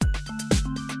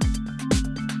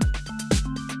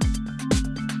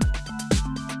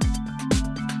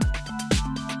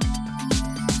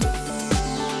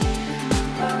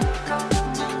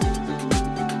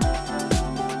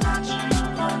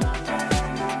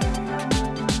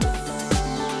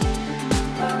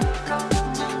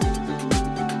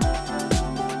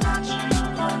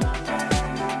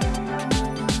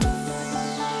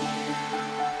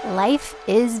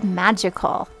is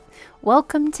magical.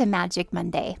 Welcome to Magic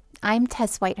Monday. I'm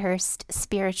Tess Whitehurst,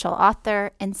 spiritual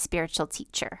author and spiritual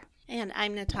teacher. And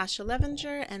I'm Natasha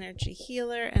Levenger, energy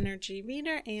healer, energy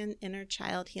reader, and inner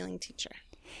child healing teacher.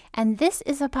 And this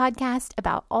is a podcast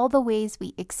about all the ways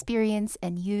we experience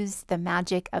and use the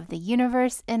magic of the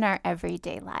universe in our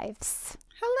everyday lives.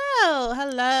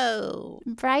 Hello.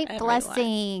 Bright everyone.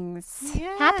 Blessings.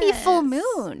 Yes. Happy full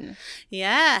moon.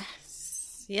 Yes,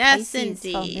 Pisces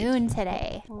indeed. Full moon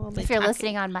today. We'll be If you're talking-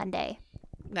 listening on Monday.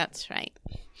 That's right.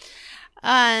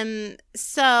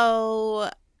 So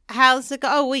how's it go?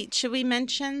 Oh, wait, should we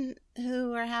mention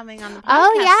who we're having on the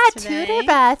podcast today?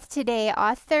 Tudorbeth today,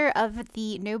 author of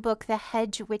the new book, The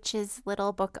Hedge Witch's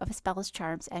Little Book of Spells,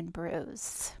 Charms, and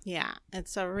Brews. Yeah,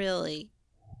 it's a really,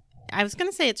 I was going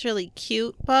to say it's really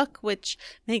cute book, which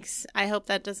makes, I hope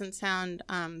that doesn't sound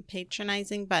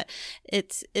patronizing, but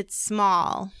it's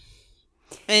small.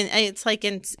 And it's like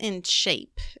in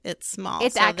shape. It's small.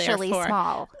 It's so actually therefore-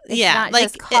 small. It's Yeah, not like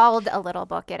just called a little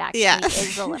book. It actually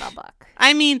is a little book.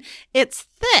 I mean, it's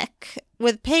thick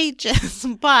with pages,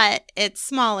 but it's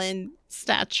small in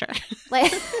stature.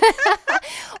 Like,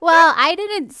 well, I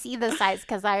didn't see the size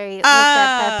because I looked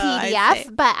at the I see.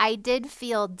 PDF, but I did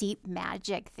feel deep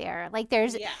magic there. Like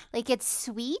there's, Yeah. like it's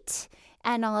sweet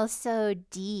and also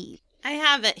deep. I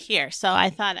have it here, so I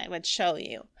thought I would show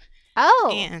you.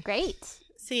 Oh, And- great.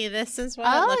 See, this is what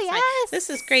Oh, it looks yes. like. This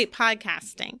is great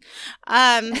podcasting.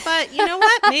 But you know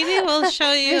what? Maybe we'll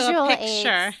show you Visual a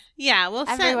picture. aids. Yeah, we'll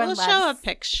Everyone show a loves.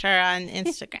 picture on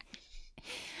Instagram.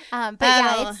 But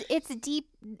That'll- yeah, it's deep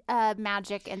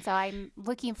magic, and so I'm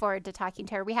looking forward to talking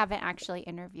to her. We haven't actually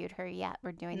interviewed her yet.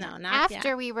 We're doing No, that not after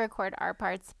yet. we record our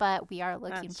parts, but we are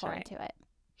looking That's forward right. to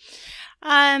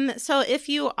it. So if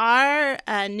you are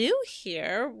new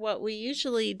here, what we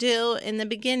usually do in the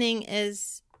beginning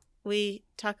is we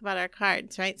talk about our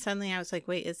cards, right? Suddenly I was like,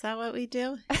 wait, is that what we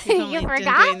do? We've You only been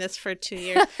forgot? doing this for 2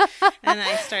 years. And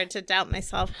I started to doubt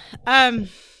myself.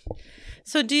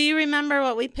 So do you remember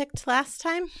what we picked last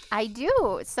time? I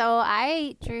do. So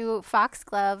I drew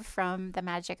Foxglove from the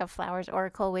Magic of Flowers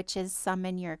Oracle, which is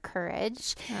Summon Your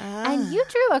Courage. And you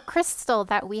drew a crystal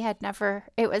that we had never,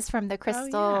 it was from the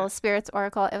Crystal yeah. Spirits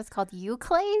Oracle. It was called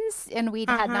Euclase, and we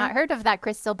had not Uh-huh. heard of that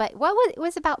crystal. But what was it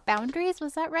was about boundaries?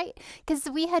 Was that right? Because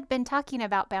we had been talking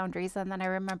about boundaries, and then I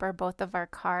remember both of our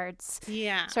cards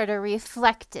Yeah. sort of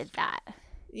reflected that.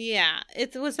 Yeah.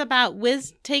 It was about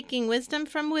taking wisdom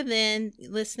from within,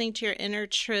 listening to your inner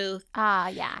truth, Ah,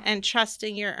 yeah. and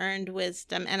trusting your earned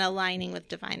wisdom and aligning with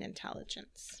divine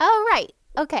intelligence. Oh, right.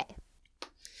 Okay.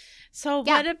 So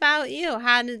Yeah. what about you?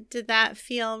 How did that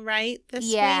feel right this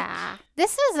week? Yeah.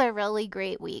 This was a really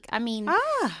great week. I mean,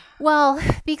 Ah. well,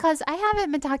 because I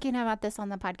haven't been talking about this on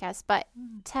the podcast, but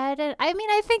Ted and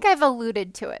I think I've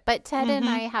alluded to it, but Ted and Mhm.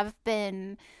 I have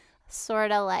been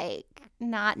sort of like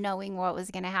not knowing what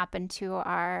was going to happen to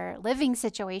our living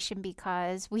situation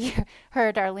because we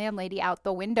heard our landlady out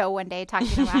the window one day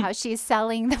talking about how she's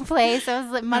selling the place. It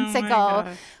was like months Oh my ago.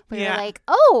 God. We Yeah. were like,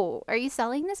 oh, are you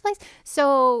selling this place?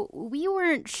 So we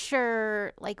weren't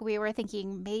sure. Like, we were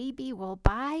thinking maybe we'll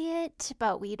buy it,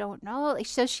 but we don't know. Like,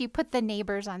 so she put the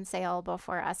neighbors on sale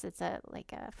before us. It's a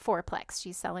fourplex.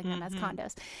 She's selling them as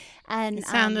condos. And It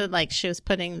sounded like she was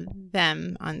putting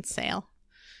them on sale.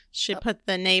 She put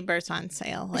the neighbors on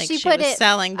sale. Like she put was it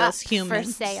selling those up humans.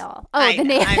 for sale. Oh, I the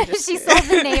know, I'm neighbors. just She kidding. sold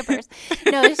the neighbors.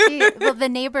 No, the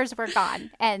neighbors were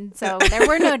gone, and so there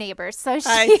were no neighbors. So she,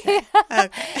 Okay.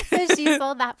 Okay. so she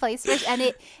sold that place first,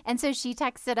 and so she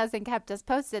texted us and kept us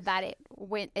posted that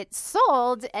it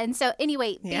sold. And so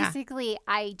anyway, Yeah. basically,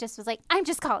 I just was like, I'm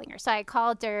just calling her. So I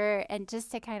called her and just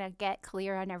to kind of get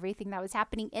clear on everything that was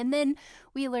happening, and then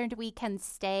we learned we can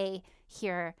stay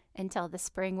here until the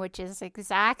spring, which is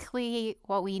exactly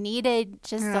what we needed.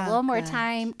 Just a Oh, little more good.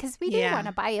 time because we did Yeah. want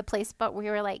to buy a place, but we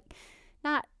were like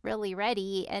not really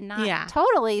ready and not Yeah.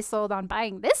 totally sold on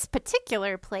buying this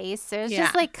particular place. So it's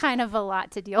just Yeah. like kind of a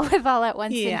lot to deal with all at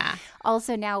once. Yeah. And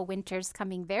also now winter's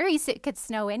coming very soon. It could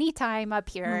snow anytime up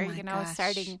here, Oh my gosh.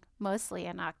 starting mostly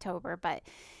in October, but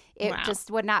it Wow. just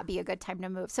would not be a good time to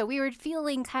move. So we were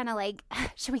feeling kind of like,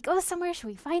 should we go somewhere? Should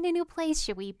we find a new place?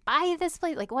 Should we buy this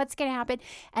place? Like, what's going to happen?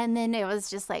 And then it was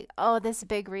just like, oh, this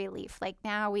big relief. Like,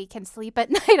 now we can sleep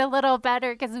at night a little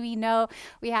better because we know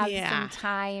we have Yeah. some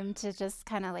time to just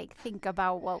kind of like think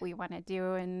about what we want to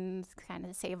do and kind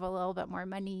of save a little bit more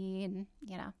money and,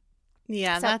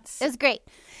 Yeah, So that's it was great.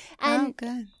 And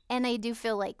good. and I do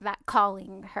feel like that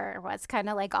calling her was kind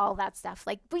of like all that stuff.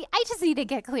 Like I just need to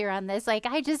get clear on this. Like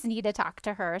I just need to talk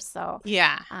to her. So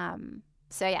Yeah.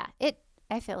 so yeah,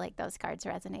 I feel like those cards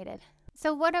resonated.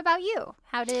 So what about you?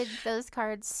 How did those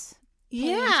cards came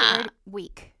into Yeah. your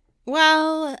week?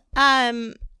 Well,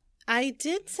 I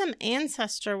did some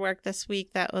ancestor work this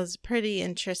week that was pretty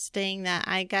interesting that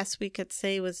I guess we could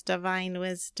say was divine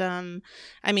wisdom.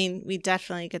 I mean, we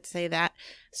definitely could say that.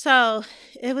 So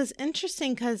it was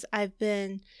interesting because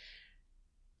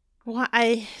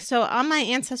so on my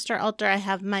ancestor altar, I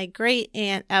have my great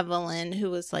aunt Evelyn, who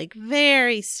was like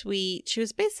very sweet. She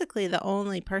was basically the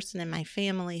only person in my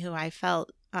family who I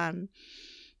felt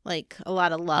like a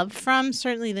lot of love from.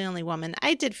 Certainly the only woman.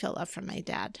 I did feel love from my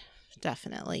dad,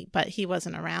 definitely, but he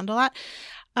wasn't around a lot.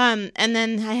 And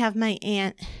then I have my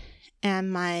aunt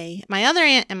and my other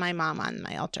aunt and my mom on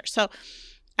my altar. So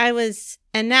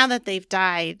and now that they've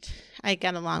died, I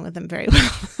get along with them very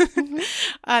well,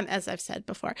 as I've said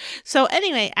before. So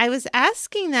anyway, I was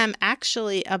asking them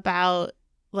actually about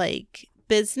like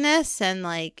business and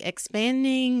like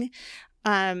expanding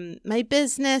my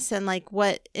business and like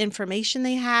what information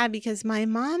they had, because my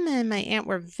mom and my aunt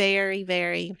were very,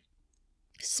 very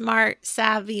smart,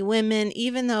 savvy women,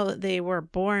 even though they were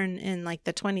born in like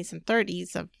the 20s and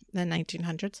 30s of the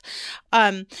 1900s.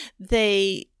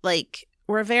 They like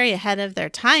were very ahead of their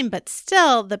time, but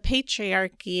still the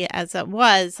patriarchy as it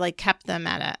was like kept them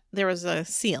there was a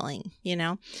ceiling, you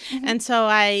know? Mm-hmm. And so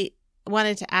I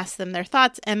wanted to ask them their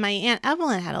thoughts, and my Aunt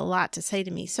Evelyn had a lot to say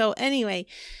to me. So anyway,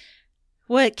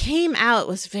 what came out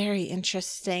was very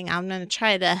interesting. I'm going to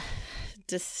try to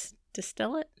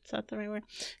distill it. Is that the right word?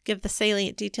 Give the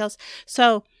salient details.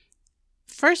 So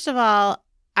first of all,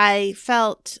 I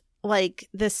felt like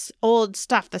this old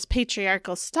stuff, this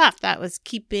patriarchal stuff that was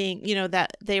keeping,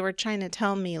 that they were trying to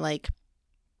tell me like,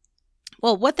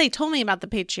 well, what they told me about the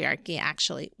patriarchy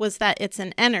actually was that it's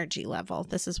an energy level.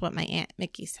 This is what my Aunt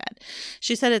Mickey said.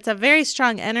 She said it's a very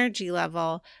strong energy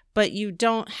level, but you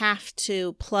don't have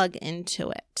to plug into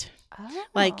it. Oh.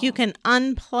 Like you can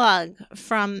unplug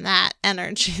from that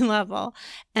energy level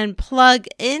and plug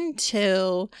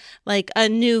into like a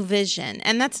new vision.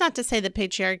 And that's not to say the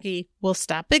patriarchy will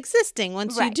stop existing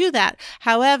once you do that.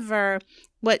 However,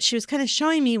 what she was kind of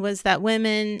showing me was that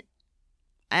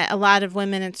a lot of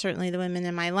women, and certainly the women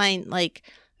in my line, like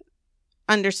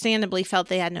understandably felt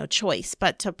they had no choice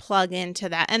but to plug into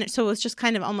that. And so it was just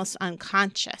kind of almost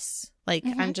unconscious. Like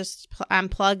I'm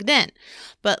plugged in,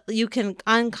 but you can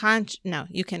consciously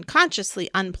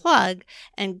unplug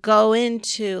and go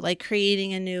into like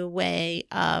creating a new way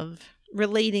of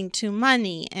relating to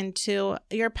money and to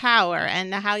your power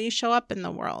and how you show up in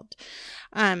the world.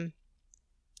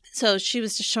 So she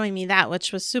was just showing me that,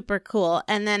 which was super cool.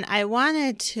 And then I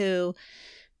wanted to,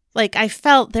 like, I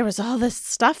felt there was all this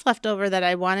stuff left over that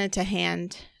I wanted to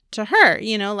hand to her,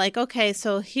 like, okay,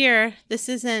 so here, this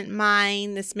isn't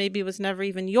mine. This maybe was never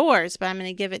even yours, but I'm going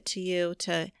to give it to you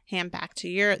to hand back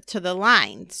to the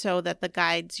line so that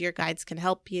your guides can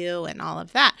help you and all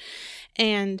of that.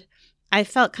 And I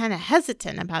felt kind of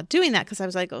hesitant about doing that because I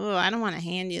was like, oh, I don't want to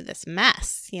hand you this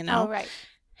mess, Oh, right.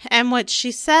 And what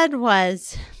she said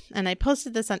was, and I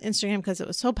posted this on Instagram because it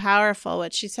was so powerful.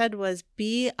 What she said was,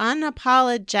 be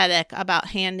unapologetic about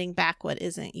handing back what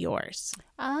isn't yours.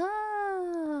 Oh.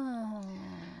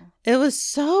 It was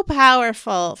so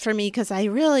powerful for me because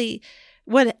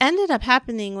what ended up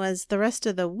happening was the rest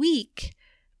of the week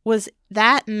was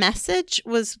that message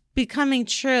was becoming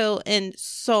true in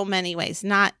so many ways,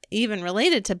 not even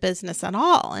related to business at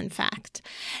all, in fact.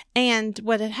 And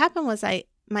what had happened was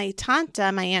my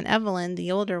tanta, my Aunt Evelyn,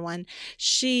 the older one,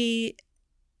 she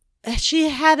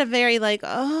had a very like,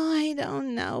 oh, I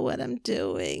don't know what I'm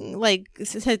doing, like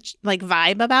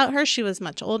vibe about her. She was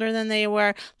much older than they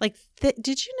were. Like,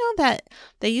 did you know that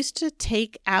they used to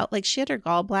take out, like, she had her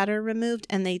gallbladder removed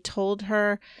and they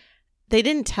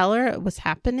didn't tell her it was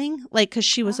happening, like, because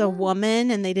she was a woman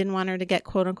and they didn't want her to get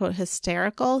quote unquote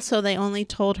hysterical. So they only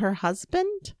told her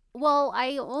husband. Well,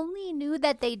 I only knew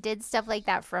that they did stuff like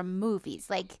that from movies,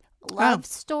 like Love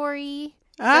Story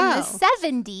from the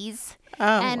 70s.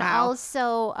 And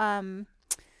also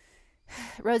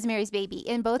Rosemary's Baby.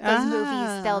 In both those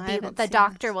movies, the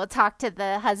doctor will talk to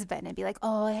the husband and be like,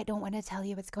 oh, I don't want to tell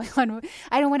you what's going on.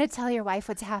 I don't want to tell your wife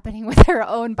what's happening with her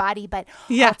own body, but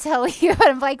I'll tell you. And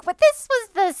I'm like, but this was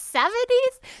the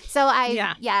 70s? So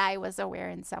I was aware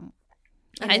in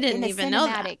I didn't even know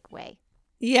that. In a cinematic way.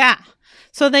 Yeah.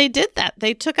 So they did that.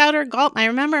 They took out her gall. I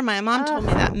remember my mom told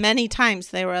me that many times.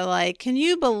 They were like, can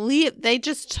you believe they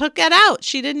just took it out?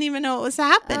 She didn't even know what was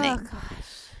happening. Oh,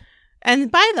 gosh.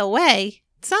 And by the way,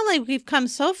 it's not like we've come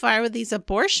so far with these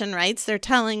abortion rights. They're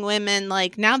telling women,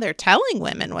 like, now they're telling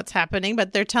women what's happening,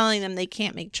 but they're telling them they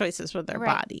can't make choices with their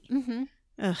body. Mm-hmm.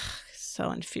 Ugh,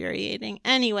 so infuriating.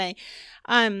 Anyway,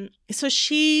 so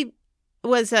she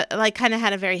was like kind of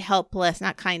had a very helpless,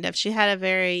 not kind of, she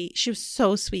was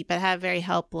so sweet, but had a very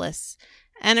helpless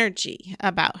energy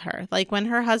about her. Like when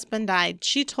her husband died,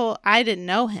 I didn't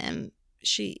know him.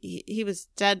 He was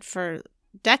dead for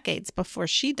decades before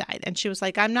she died. And she was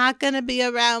like, I'm not going to be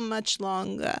around much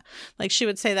longer. Like she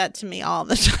would say that to me all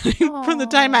the time. From the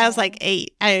time I was like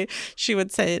 8, she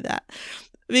would say that.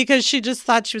 Because she just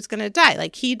thought she was going to die.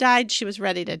 Like he died, she was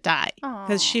ready to die.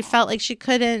 Because she felt like she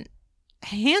couldn't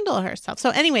handle herself.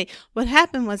 So anyway, what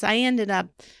happened was I ended up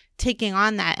taking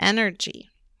on that energy.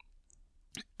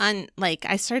 Like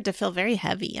I started to feel very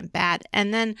heavy and bad.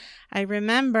 And then I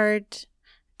remembered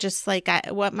just like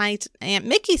what my Aunt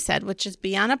Mickey said, which is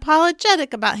be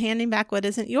unapologetic about handing back what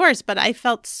isn't yours. But I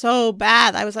felt so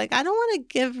bad. I was like, I don't want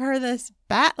to give her this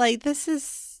back. Like this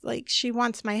is like she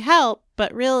wants my help.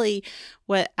 But really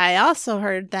what I also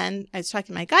heard then, I was talking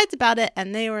to my guides about it,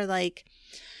 and they were like,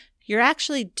 you're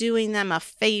actually doing them a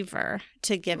favor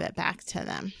to give it back to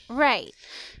them. Right.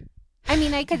 I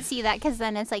mean, I could see that because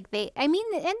then it's like and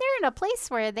they're in a place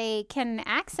where they can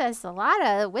access a lot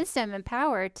of wisdom and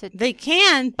power to. They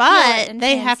can, but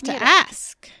they have to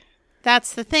ask.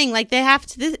 That's the thing. Like they have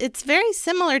to, it's very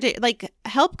similar to, like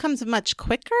help comes much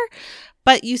quicker,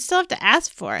 but you still have to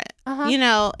ask for it. You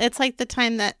know, it's like the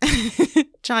time that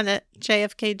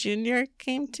JFK Jr.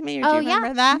 came to me. Or do you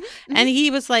remember that? Mm-hmm. And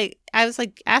he was like, I was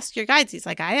like, ask your guides. He's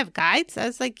like, I have guides. I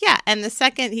was like, yeah. And the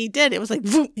second he did, it was like,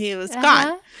 boom, he was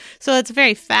gone. So it's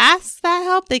very fast, that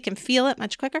help. They can feel it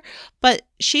much quicker. But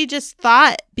she just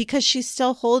thought, because she's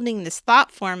still holding this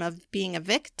thought form of being a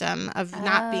victim, of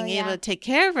not being able to take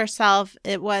care of herself,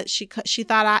 it was, she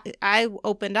thought I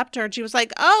opened up to her and she was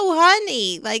like, oh,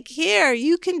 honey, like here,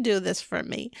 you can do this for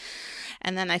me.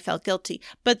 And then I felt guilty.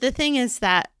 But the thing is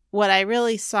that what I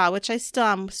really saw, which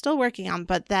I'm still working on,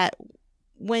 but that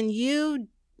when you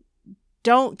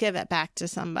don't give it back to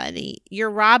somebody, you're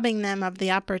robbing them of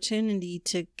the opportunity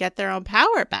to get their own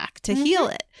power back, to heal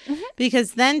it.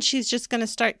 Because then she's just going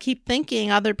to keep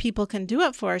thinking other people can do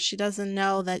it for her. She doesn't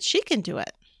know that she can do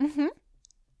it.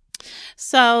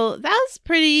 So that was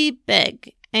pretty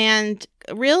big. And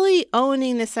really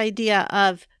owning this idea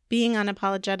of being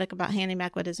unapologetic about handing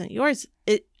back what isn't yours,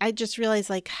 I just realized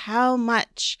like how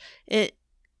much it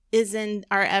is in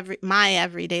my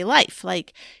everyday life.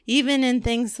 Like even in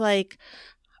things like,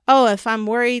 oh, if I'm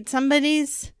worried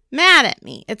somebody's mad at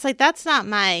me, it's like that's not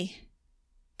my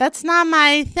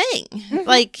thing.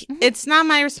 Like it's not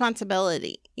my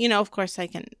responsibility. You know, of course I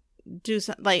can do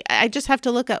something. Like I just have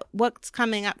to look at what's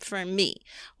coming up for me,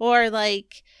 or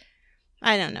like,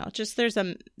 I don't know, just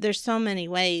there's so many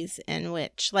ways in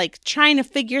which like trying to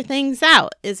figure things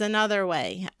out is another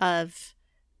way of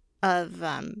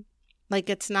like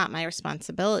it's not my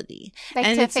responsibility. Like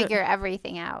and to figure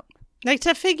everything out. Like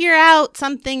to figure out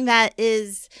something that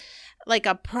is like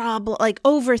a problem, like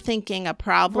overthinking a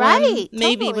problem. Right.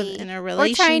 Maybe totally. within a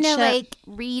relationship. Or trying to like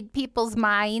read people's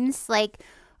minds, like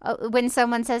when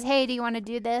someone says, hey, do you want to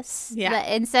do this? Yeah.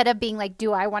 Instead of being like,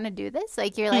 do I want to do this?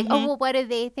 Like, you're like, oh, well, what do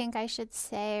they think I should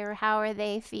say? Or how are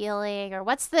they feeling? Or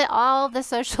what's all the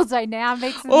social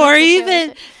dynamics? Or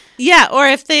even, or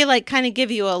if they like kind of give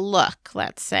you a look,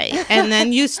 let's say, and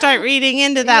then you start reading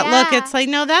into that look, it's like,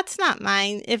 no, that's not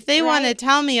mine. If they want to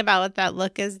tell me about what that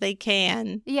look is, they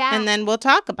can. Yeah. And then we'll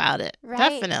talk about it. Right.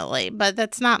 Definitely. But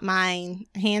that's not mine.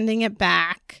 Handing it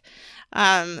back.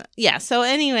 So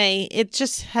anyway,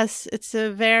 it's a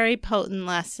very potent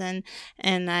lesson,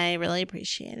 and I really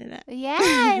appreciated it. Yeah,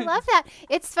 I love that.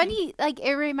 It's funny, like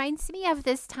it reminds me of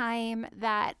this time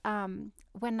that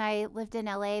when I lived in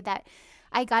LA, that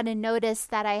I got a notice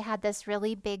that I had this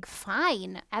really big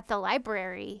fine at the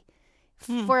library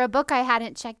for a book I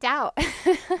hadn't checked out.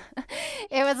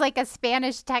 It was like a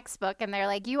Spanish textbook, and they're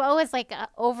like, you owe us like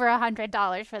over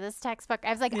 $100 for this textbook.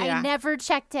 I was like, I never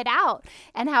checked it out.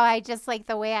 And how I just like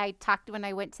the way I talked when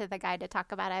I went to the guy to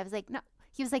talk about it, I was like, no.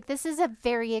 He was like, this is a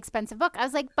very expensive book. I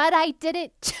was like, but I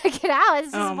didn't check it out.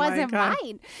 It just wasn't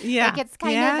mine. Yeah. Like it's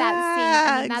kind of that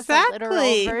same, I mean, that's a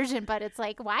literal version, but it's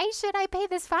like, why should I pay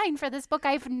this fine for this book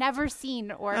I've never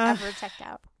seen or ever checked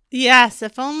out? Yes,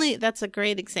 if only, that's a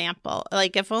great example.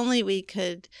 Like if only we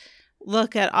could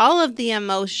look at all of the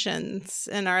emotions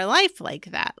in our life like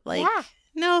that. Like,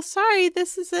 no, sorry,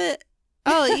 this is it.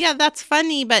 Oh, yeah, that's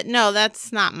funny, but no,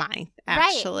 that's not mine,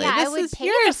 actually. Right. Yeah, this I would is pay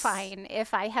yours. the fine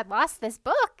if I had lost this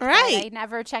book. Right. I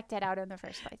never checked it out in the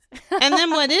first place. And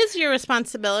then what is your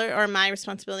responsibility, or my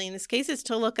responsibility in this case, is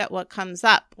to look at what comes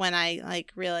up when I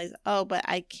like realize, oh, but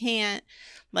I can't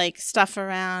like stuff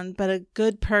around, but a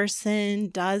good person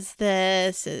does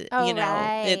this.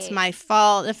 It's my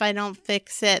fault if I don't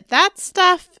fix it. That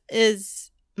stuff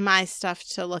is my stuff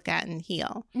to look at and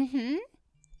heal.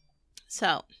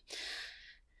 So,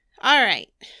 all right.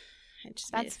 I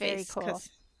just That's made a very face cool.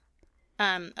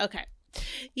 Okay.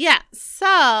 Yeah.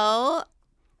 So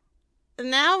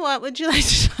now what would you like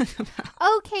to talk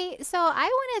about? Okay, so I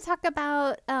want to talk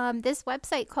about this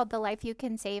website called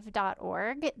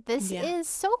thelifeyoucansave.org. This Yeah. is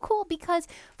so cool because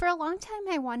for a long time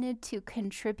I wanted to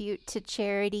contribute to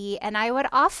charity, and I would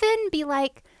often be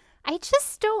like, I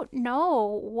just don't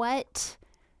know what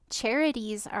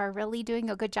charities are really doing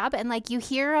a good job. And like you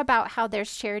hear about how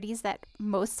there's charities that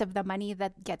most of the money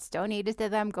that gets donated to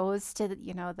them goes to,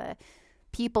 the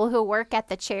people who work at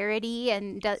the charity,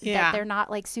 and that they're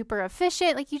not like super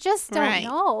efficient. Like you just don't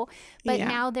know. But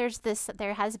now there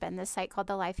has been this site called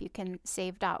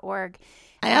thelifeyoucansave.org.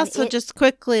 I also just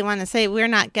quickly want to say we're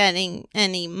not getting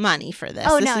any money for this.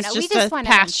 Oh, this no, is no. Just we just a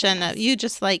passion of you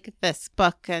just like this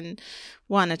book and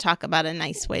want to talk about a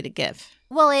nice way to give.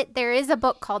 Well, there is a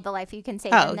book called The Life You Can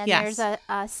Save, and then there's a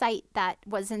site that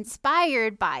was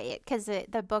inspired by it, because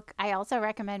the book I also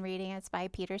recommend reading. It's by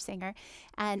Peter Singer,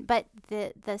 but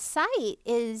the site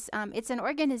is it's an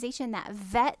organization that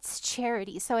vets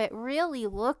charities, so it really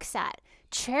looks at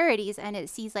charities and it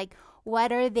sees like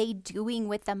what are they doing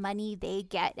with the money they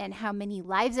get, and how many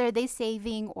lives are they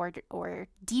saving or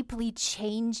deeply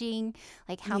changing,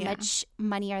 like how much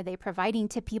money are they providing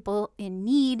to people in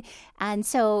need. And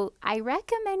so I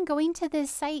recommend going to this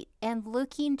site and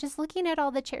looking at all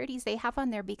the charities they have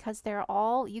on there, because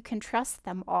you can trust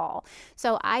them all.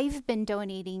 So I've been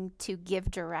donating to Give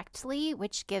Directly,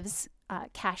 which gives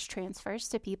cash transfers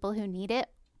to people who need it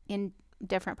in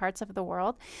different parts of the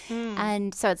world.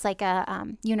 And so it's like a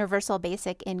universal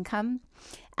basic income.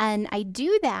 And I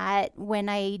do that when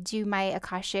I do my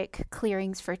Akashic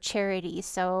clearings for charity.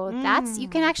 So you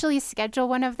can actually schedule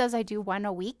one of those. I do one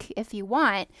a week if you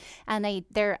want. And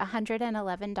they're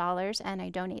 $111, and I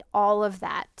donate all of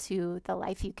that to The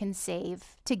Life You Can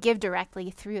Save, to Give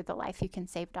Directly through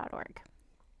thelifeyoucansave.org.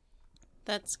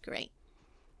 That's great.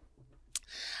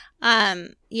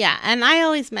 And I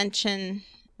always mention,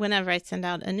 whenever I send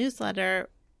out a newsletter,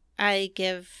 I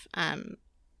give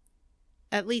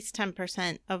at least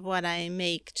 10% of what I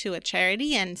make to a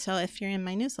charity. And so if you're in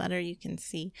my newsletter, you can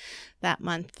see that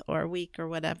month or week or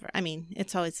whatever. I mean,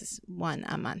 it's always one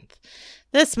a month.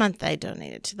 This month I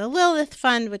donated to the Lilith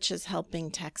Fund, which is helping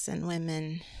Texan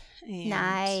women. And,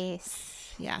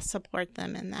 nice. Yeah, support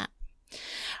them in that.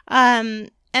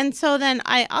 And so then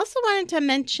I also wanted to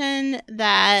mention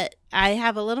that I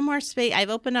have a little more space. I've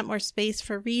opened up more space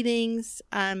for readings,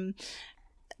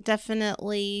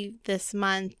 definitely this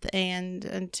month and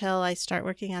until I start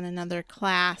working on another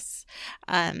class.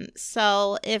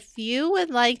 So if you would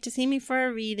like to see me for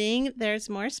a reading, there's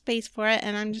more space for it.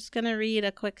 And I'm just going to read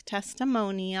a quick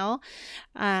testimonial.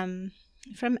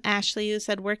 From Ashley, who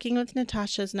said, working with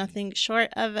Natasha is nothing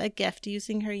short of a gift.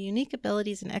 Using her unique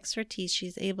abilities and expertise,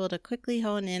 she's able to quickly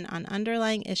hone in on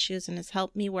underlying issues and has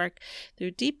helped me work through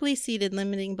deeply seated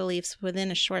limiting beliefs within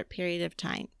a short period of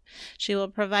time. She will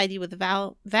provide you with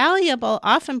valuable,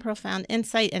 often profound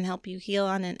insight and help you heal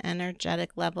on an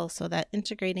energetic level so that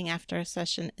integrating after a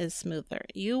session is smoother.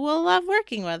 You will love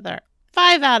working with her.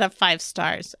 5 out of 5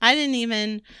 stars. I didn't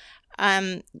even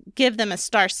give them a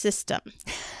star system,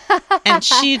 and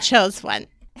she chose one.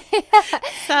 So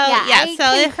I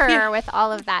concur with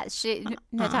all of that.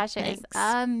 Natasha is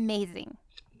amazing.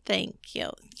 Thank you.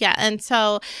 Yeah, and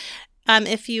so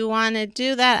if you want to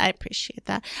do that, I appreciate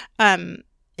that.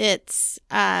 It's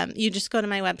you just go to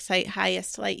my website,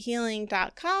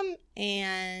 highestlighthealing.com,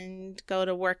 and go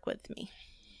to work with me.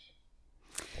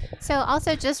 So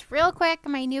also, just real quick,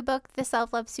 my new book, The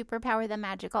Self-Love Superpower, The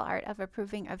Magical Art of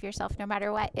Approving of Yourself No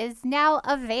Matter What, is now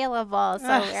available.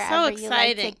 So wherever you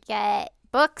like to get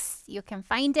books, you can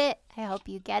find it. I hope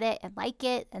you get it and like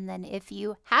it. And then if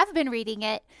you have been reading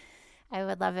it, I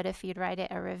would love it if you'd write it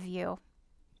a review.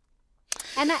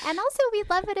 And also, we'd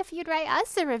love it if you'd write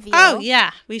us a review. Oh,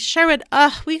 yeah. We sure would.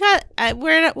 We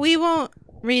won't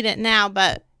read it now,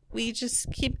 but we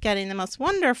just keep getting the most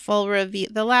wonderful review.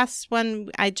 The last one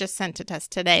I just sent to Tess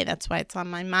today. That's why it's on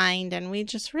my mind. And we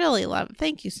just really love it.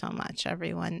 Thank you so much,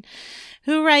 everyone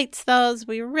who writes those.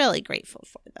 We're really grateful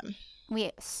for them.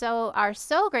 We are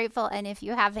so grateful. And if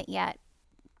you haven't yet,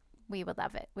 we would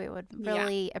love it. We would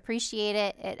really appreciate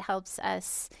it. It helps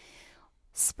us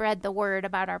spread the word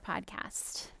about our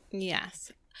podcast.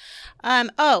 Yes.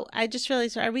 I just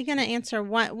realized, are we going to answer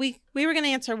one? We were going to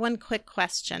answer one quick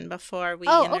question before we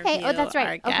interview that's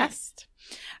right. our guest.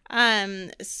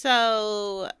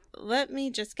 So let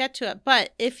me just get to it.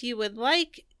 But if you would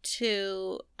like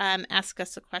to ask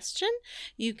us a question,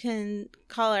 you can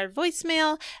call our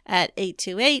voicemail at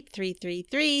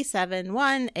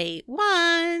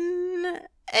 828-333-7181.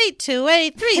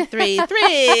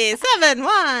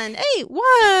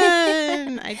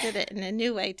 828-333-718-1. I did it in a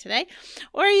new way today.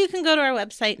 Or you can go to our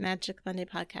website, Magic Monday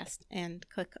Podcast, and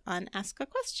click on Ask a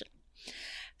Question.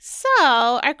 So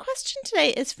our question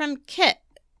today is from Kit,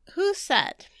 who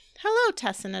said, "Hello,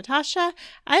 Tess and Natasha.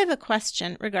 I have a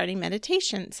question regarding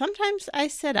meditation. Sometimes I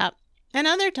sit up and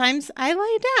other times I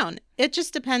lay down. It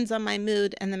just depends on my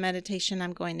mood and the meditation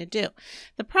I'm going to do.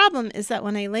 The problem is that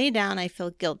when I lay down, I feel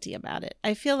guilty about it.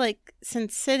 I feel like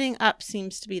since sitting up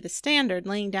seems to be the standard,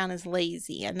 laying down is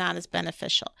lazy and not as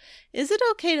beneficial. Is it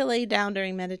okay to lay down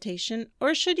during meditation,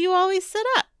 or should you always sit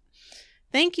up?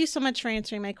 Thank you so much for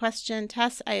answering my question.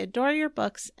 Tess, I adore your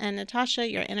books, and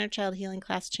Natasha, your inner child healing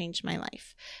class changed my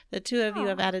life. The two of you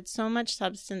have added so much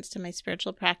substance to my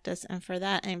spiritual practice, and for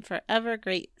that, I'm forever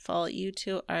grateful. You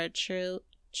two are a true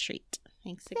treat."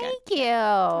 Thanks again. Thank you.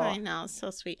 I know,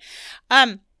 so sweet.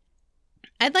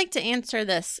 I'd like to answer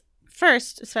this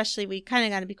first, especially we kind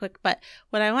of got to be quick, but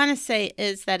what I want to say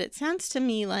is that it sounds to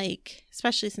me like,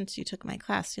 especially since you took my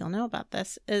class, you'll know about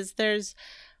this, is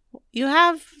you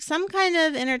have some kind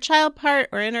of inner child part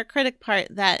or inner critic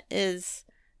part that is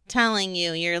telling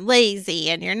you you're lazy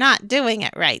and you're not doing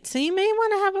it right. So you may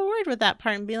want to have a word with that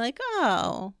part and be like,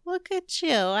 "Oh, look at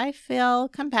you. I feel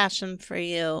compassion for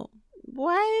you.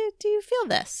 Why do you feel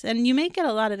this?" And you may get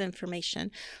a lot of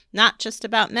information, not just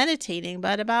about meditating,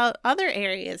 but about other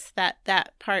areas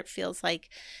that part feels like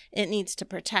it needs to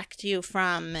protect you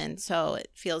from. And so it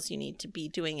feels you need to be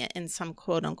doing it in some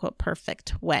quote unquote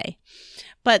perfect way.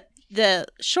 But the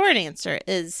short answer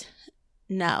is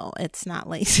no, it's not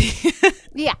lazy.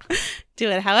 Yeah. Do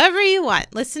it however you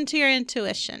want. Listen to your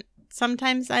intuition.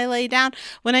 Sometimes I lay down.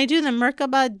 When I do the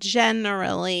Merkaba,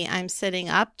 generally I'm sitting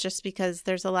up just because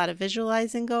there's a lot of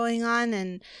visualizing going on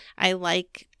and I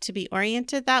like to be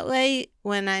oriented that way.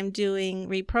 When I'm doing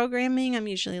reprogramming, I'm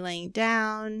usually laying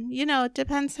down. It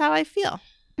depends how I feel.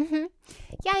 Mm-hmm.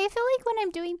 Yeah, I feel like when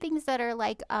I'm doing things that are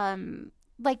like a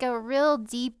real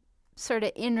deep sort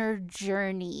of inner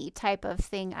journey type of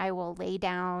thing, I will lay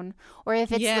down. Or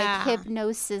if it's like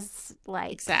hypnosis,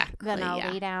 then I'll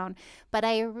lay down. But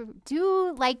I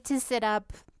do like to sit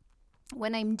up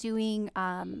when I'm doing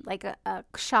like a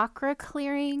chakra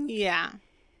clearing. Yeah.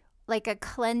 Like a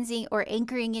cleansing or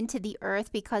anchoring into the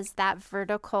earth, because that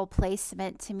vertical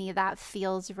placement to me, that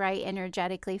feels right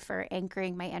energetically for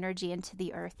anchoring my energy into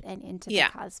the earth and into the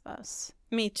cosmos.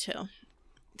 Me too.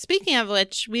 Speaking of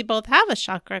which, we both have a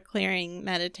chakra clearing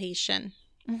meditation.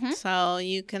 Mm-hmm. So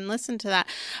you can listen to that.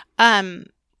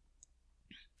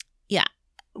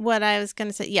 What I was going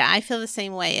to say, I feel the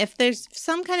same way. If there's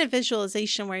some kind of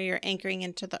visualization where you're anchoring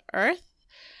into the earth,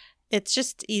 it's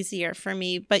just easier for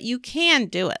me, but you can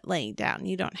do it laying down.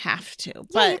 You don't have to.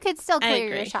 But you could still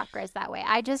clear your chakras that way.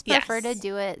 I just prefer to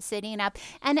do it sitting up.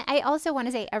 And I also want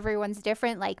to say everyone's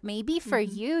different. Like maybe for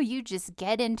you just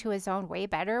get into a zone way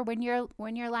better when you're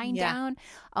lying down,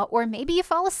 or maybe you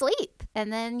fall asleep,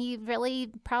 and then you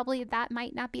really probably that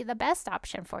might not be the best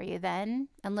option for you then,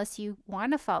 unless you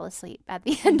want to fall asleep at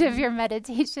the end of your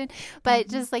meditation. But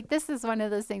just like this is one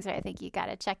of those things where I think you got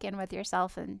to check in with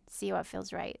yourself and see what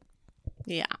feels right.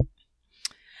 Yeah.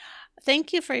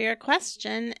 Thank you for your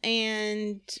question.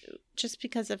 And just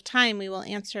because of time, we will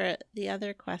answer the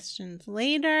other questions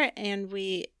later, and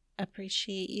we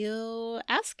appreciate you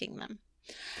asking them.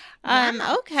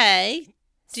 Okay.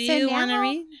 Do you want to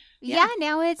read? Yeah,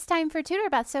 now it's time for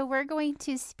Tudorbeth. So we're going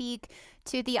to speak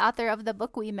to the author of the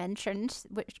book we mentioned,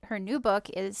 which her new book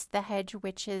is The Hedge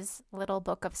Witch's Little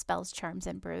Book of Spells, Charms,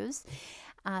 and Brews.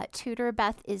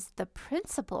 Tudorbeth is the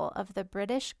principal of the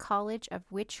British College of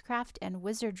Witchcraft and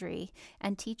Wizardry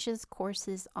and teaches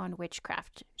courses on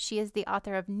witchcraft. She is the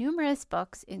author of numerous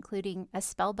books, including A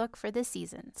Spellbook for the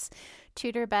Seasons.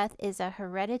 Tudorbeth is a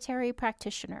hereditary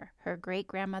practitioner. Her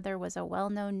great-grandmother was a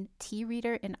well-known tea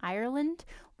reader in Ireland,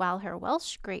 while her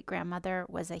Welsh great-grandmother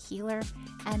was a healer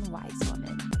and wise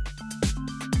woman.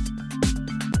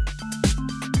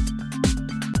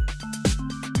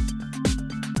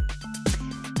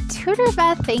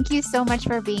 Tudorbeth, thank you so much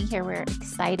for being here. We're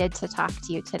excited to talk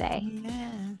to you today.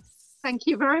 Yes. Thank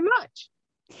you very much.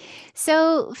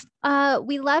 So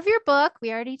we love your book.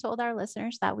 We already told our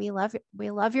listeners that we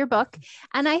love your book.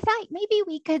 And I thought maybe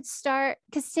we could start,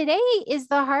 because today is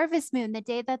the harvest moon, the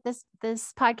day that this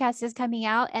podcast is coming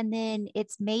out. And then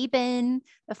it's Mabon,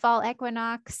 the fall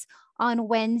equinox, on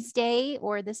Wednesday,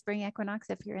 or the spring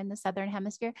equinox if you're in the southern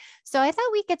hemisphere. So I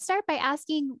thought we could start by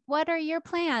asking, what are your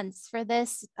plans for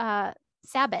this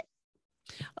Sabbath?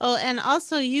 Oh, and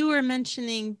also you were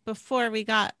mentioning before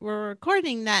we're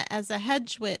recording that as a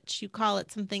hedge witch, you call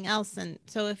it something else. And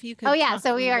so if you could.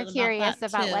 So we are curious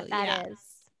about what that is.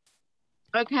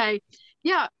 Okay.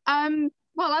 Yeah.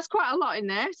 Well, that's quite a lot in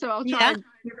there, so I'll try Yeah. and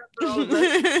remember all of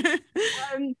them.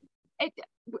 Um, it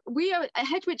we are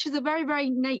Head witches are very, very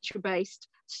nature based.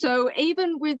 So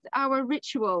even with our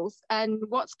rituals and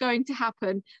what's going to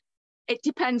happen, it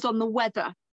depends on the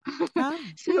weather. Oh.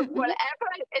 So Mhm. whatever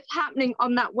is happening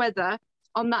on that weather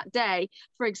on that day,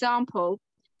 for example,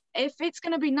 if it's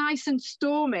going to be nice and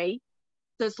stormy,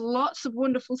 there's lots of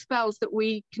wonderful spells that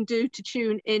we can do to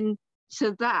tune in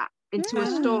to that, into a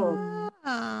storm. Oh,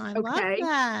 I love Okay.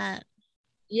 that.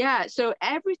 Yeah. So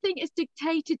everything is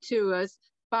dictated to us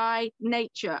by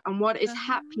nature and what is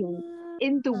happening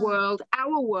in the Oh. world,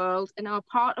 our world, and our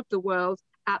part of the world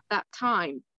at that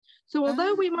time. So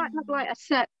although we might have like a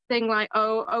set thing like,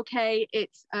 oh, okay,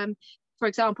 it's for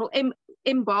example,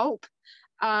 in bulk,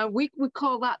 we would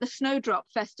call that the Snowdrop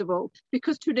Festival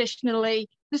because traditionally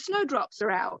the snowdrops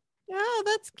are out. Oh,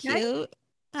 that's Okay. cute.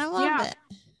 I love Yeah. it.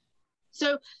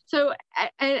 So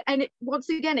and once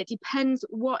again, it depends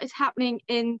what is happening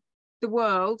in the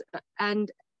world and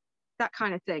that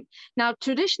kind of thing. Now,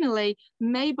 traditionally,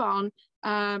 Mabon,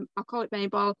 I'll call it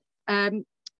Mabon,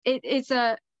 it is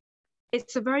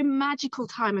it's a very magical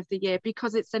time of the year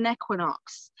because it's an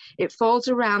equinox. It falls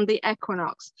around the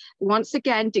equinox, once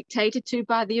again dictated to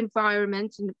by the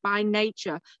environment and by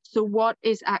nature. So what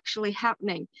is actually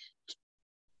happening?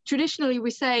 Traditionally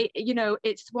we say,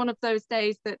 it's one of those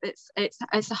days that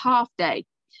it's a half day,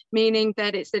 meaning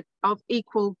that it's of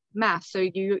equal mass. So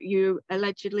you're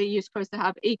supposed to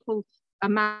have equal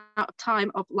amount of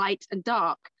time of light and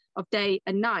dark, of day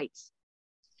and night.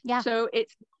 Yeah. So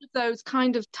it's those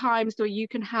kind of times where you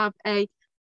can have a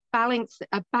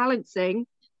balancing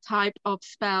type of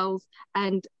spells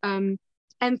and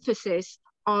emphasis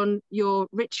on your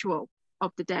ritual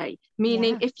of the day.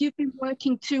 Meaning, Yeah. if you've been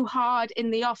working too hard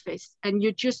in the office and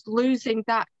you're just losing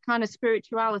that kind of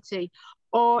spirituality,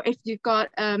 or if you've got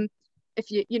if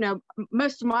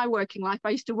most of my working life,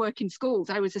 I used to work in schools.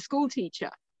 I was a school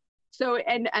teacher. So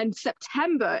and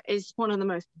September is one of the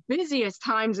most busiest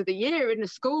times of the year in the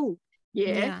school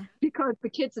year Yeah. because the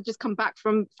kids have just come back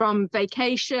from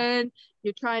vacation.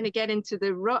 You're trying to get into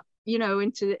the rut,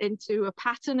 into a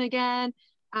pattern again.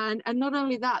 And not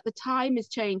only that, the time is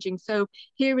changing. So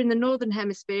here in the Northern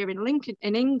Hemisphere in Lincoln,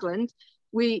 in England,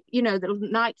 the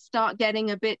nights start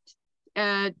getting a bit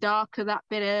darker that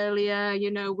bit earlier.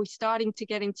 We're starting to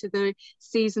get into the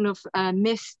season of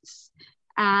mists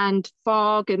and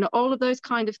fog and all of those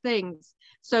kind of things.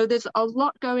 So there's a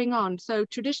lot going on. So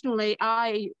traditionally,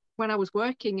 when I was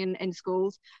working in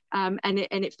schools, and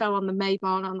it fell on the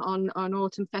Mabon on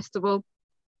Autumn Festival,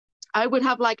 I would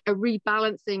have like a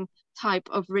rebalancing type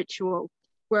of ritual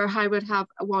where I would have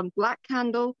one black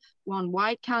candle, one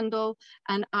white candle,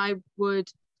 and I would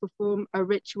perform a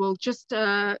ritual just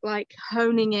like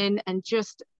honing in and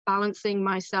just balancing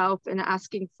myself and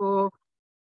asking for,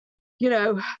 you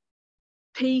know,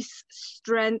 peace,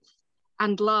 strength,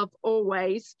 and love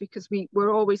always, because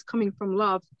we're always coming from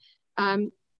love.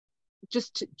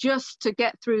 Just to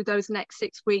get through those next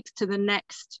 6 weeks to the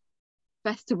next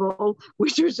festival,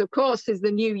 which of course is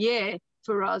the new year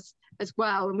for us as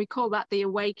well, and we call that the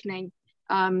awakening.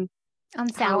 On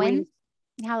Halloween.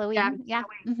 Halloween. Yeah.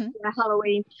 Mm-hmm. Yeah,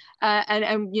 Halloween,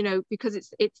 and because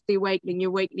it's the awakening.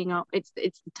 You're wakening up. It's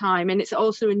the time, and it's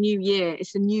also a new year.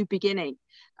 It's a new beginning.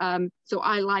 So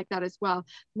I like that as well.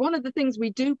 One of the things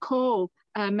we do call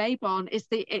Mabon is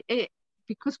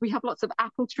because we have lots of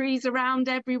apple trees around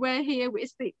everywhere here.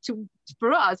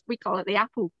 For us, we call it the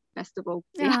Apple Festival.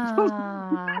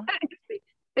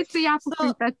 It's the Apple Tree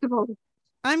So Festival.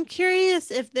 I'm curious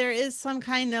if there is some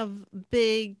kind of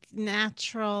big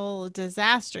natural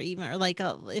disaster, even,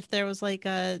 or if there was like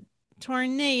a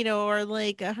tornado or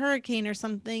like a hurricane or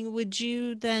something, would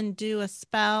you then do a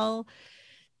spell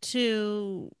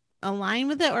to align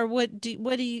with it, or what do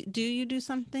you do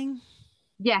something?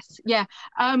 Yes, yeah.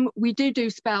 We do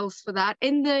spells for that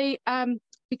in the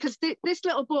because this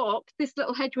little book, this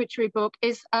little hedge witchery book,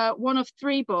 is one of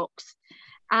three books,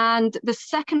 and the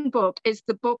second book is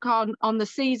the book on the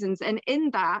seasons. And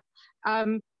in that,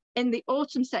 in the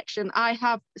autumn section, I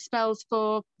have spells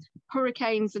for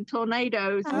hurricanes and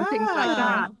tornadoes and things like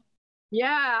that. Oh,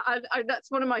 Yeah,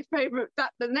 that's one of my favorite.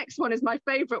 That the next one is my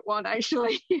favorite one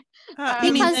actually. you mean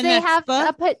um, Because the next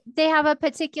book? they have a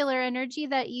particular energy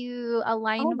that you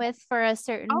align oh, with for a oh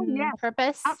certain yes,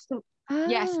 purpose. absolutely.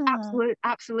 Yes, Ah.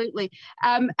 absolutely.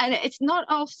 And it's not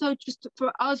also just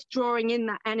for us drawing in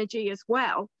that energy as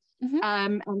well, Mhm.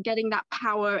 and getting that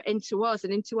power into us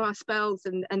and into our spells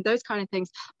and those kind of things.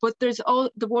 But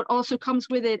what also comes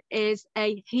with it is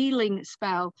a healing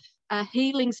spell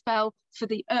for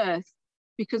the earth,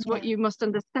 because what you must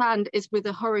understand is with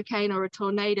a hurricane or a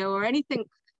tornado or anything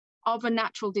of a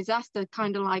natural disaster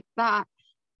kind of like that,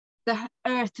 the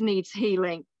earth needs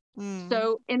healing.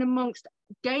 So in amongst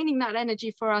gaining that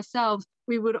energy for ourselves,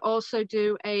 we would also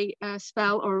do a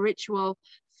spell or a ritual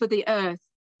for the earth.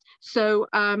 So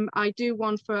I do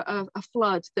one for a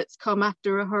flood that's come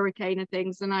after a hurricane and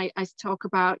things, and I talk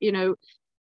about, you know,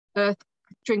 earth,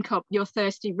 drink up your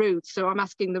thirsty roots. So I'm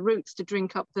asking the roots to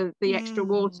drink up the extra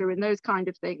water and those kind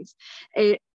of things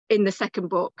in the second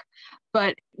book.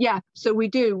 But yeah, so we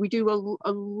do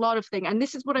a lot of things, and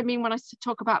this is what I mean when I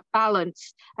talk about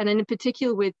balance, and in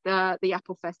particular with the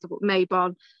Apple Festival,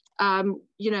 Maybon.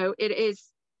 You know,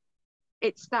 it's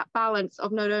that balance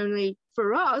of not only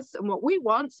for us and what we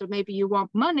want, so maybe you want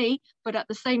money, but at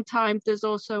the same time there's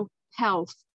also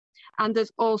health, and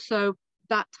there's also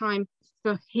that time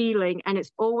for healing, and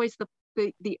it's always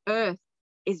the earth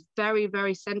is very,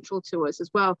 very central to us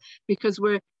as well, because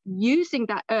we're using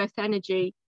that earth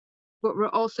energy, but we're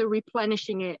also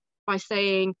replenishing it by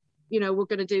saying, you know, we're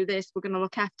going to do this, we're going to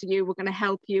look after you, we're going to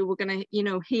help you, we're going to, you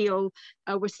know, heal.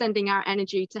 We're sending our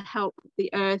energy to help the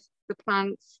earth, the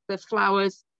plants, the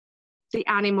flowers, the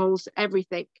animals,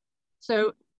 everything.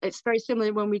 So it's very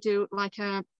similar when we do like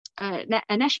a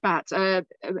Neshbat,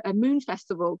 a moon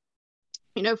festival,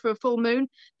 you know, for a full moon,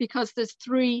 because there's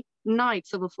 3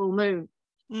 nights of a full moon.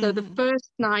 So the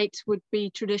first night would be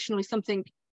traditionally something,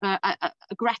 a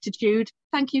gratitude,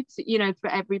 thank you, you know, for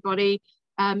everybody.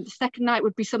 The second night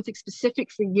would be something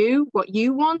specific for you, what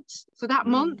you want for that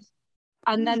month.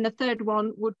 And then the third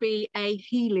one would be a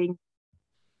healing,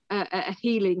 a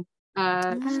healing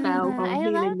spell or a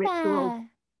healing ritual.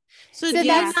 So do you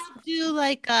not do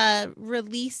like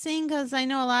releasing? Because I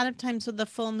know a lot of times with the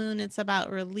full moon, it's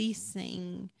about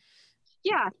releasing.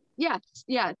 Yeah.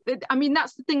 I mean,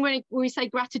 that's the thing when we say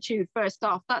gratitude first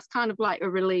off, that's kind of like a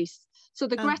release. So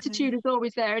the gratitude is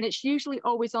always there, and it's usually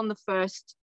always on the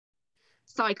first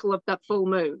cycle of that full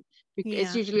moon.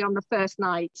 It's usually on the first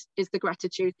night is the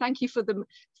gratitude. Thank you.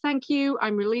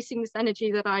 I'm releasing this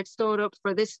energy that I've stored up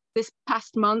for this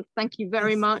past month. Thank you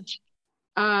very much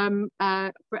for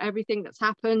everything that's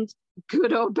happened,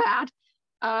 good or bad.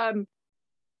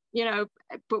 You know,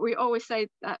 but we always say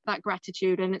that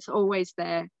gratitude, and it's always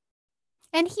there.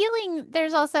 And healing,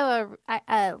 there's also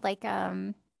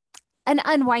an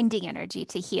unwinding energy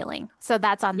to healing. So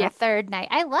that's on the third night.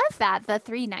 I love that, the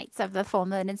 3 nights of the full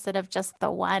moon instead of just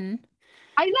the one.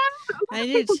 I know.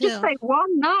 People just say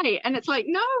one night, and it's like,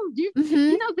 no, you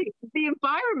know, the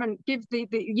environment gives the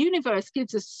universe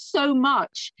gives us so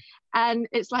much, and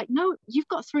it's like, no, you've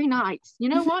got 3 nights. You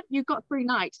know what? You've got 3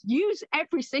 nights. Use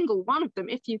every single one of them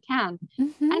if you can,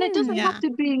 and it doesn't have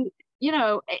to be, you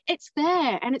know, it's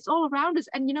there and it's all around us,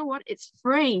 and you know what? It's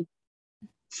free.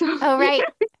 So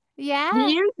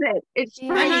use it. It's free.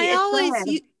 And I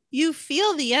always you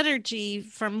feel the energy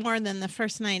for more than the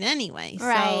first night anyway.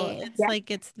 So it's like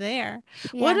it's there.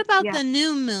 What about the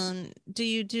new moon? Do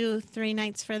you do 3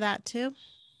 nights for that too?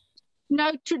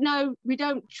 No, we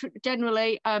don't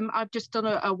generally. I've just done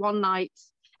a one night,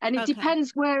 and it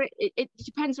depends where it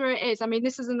depends where it is. I mean,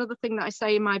 this is another thing that I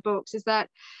say in my books, is that,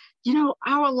 you know,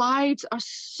 our lives are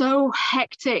so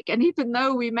hectic, and even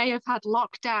though we may have had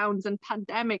lockdowns and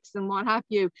pandemics and what have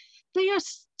you, they are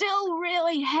still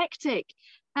really hectic.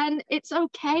 And it's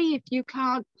okay if you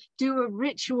can't do a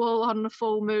ritual on a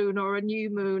full moon or a new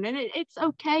moon, and it's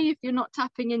okay if you're not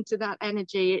tapping into that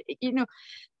energy. You know,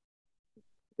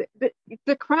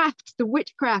 the craft, the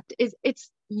witchcraft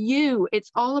it's you. It's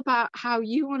all about how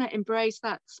you want to embrace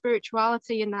that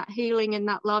spirituality and that healing and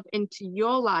that love into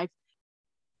your life.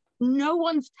 No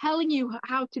one's telling you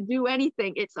how to do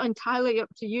anything. It's entirely up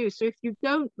to you. So if you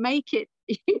don't make it,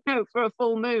 you know, for a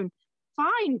full moon,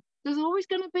 fine. There's always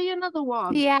going to be another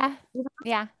one. Yeah.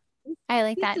 I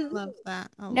like that. Love that.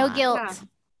 No guilt.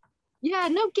 Yeah,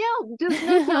 no guilt. There's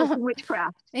no guilt in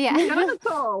witchcraft. None at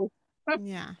all.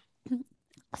 Yeah.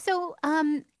 So,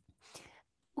 you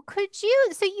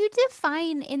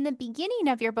define in the beginning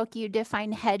of your book, you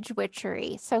define hedge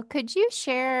witchery. So could you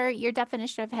share your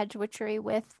definition of hedge witchery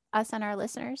with us and our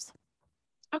listeners?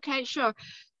 Okay, sure.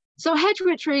 So hedge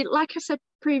witchery, like I said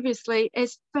previously,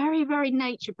 is very, very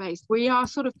nature-based. We are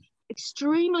sort of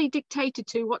extremely dictated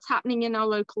to what's happening in our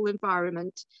local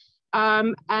environment.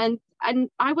 And I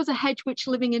was a hedge witch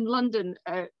living in London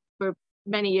for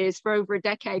many years, for over a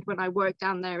decade, when I worked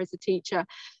down there as a teacher.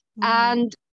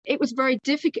 And it was very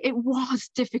difficult. It was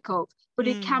difficult, but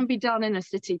it can be done in a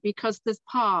city because there's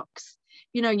parks.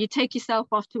 You know, you take yourself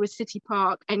off to a city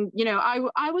park, and you know,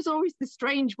 I was always the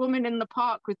strange woman in the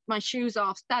park with my shoes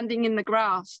off, standing in the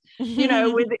grass, you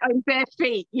know, with bare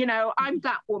feet. You know, I'm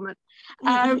that woman.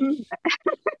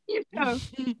 You know,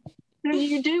 so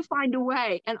you do find a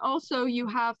way, and also you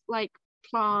have like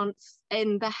plants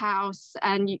in the house,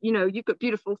 and you know, you've got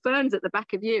beautiful ferns at the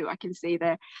back of you. I can see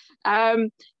there.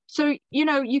 So you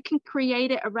know, you can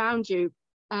create it around you,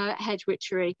 hedge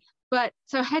witchery. But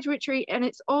so hedge witchery, and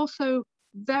it's also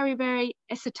very, very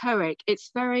esoteric.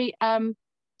 It's very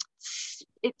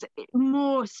it's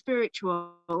more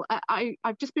spiritual.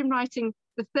 I've just been writing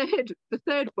the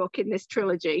third book in this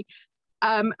trilogy,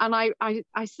 and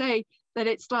I say that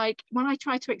it's like when I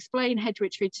try to explain hedge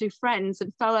witchery to friends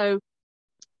and fellow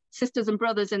sisters and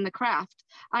brothers in the craft,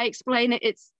 I explain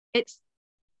it's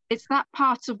that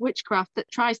part of witchcraft that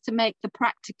tries to make the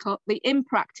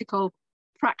impractical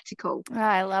practical. Oh,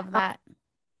 I love that.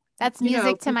 That's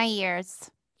music to my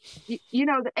ears. You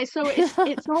know, so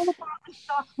it's all about the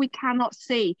stuff we cannot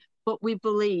see, but we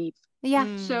believe. Yeah.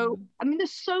 So I mean,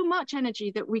 there's so much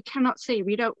energy that we cannot see.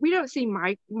 We don't see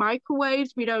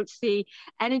microwaves. We don't see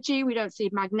energy. We don't see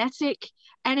magnetic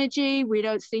energy. We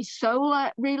don't see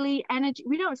solar really energy.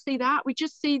 We don't see that. We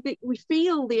just see we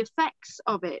feel the effects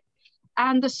of it.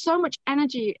 And there's so much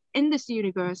energy in this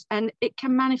universe, and it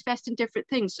can manifest in different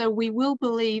things. So we will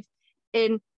believe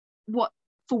in what,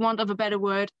 for want of a better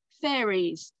word,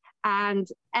 fairies and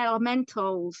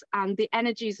elementals and the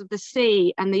energies of the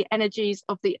sea and the energies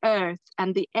of the earth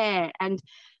and the air. And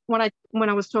when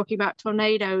I was talking about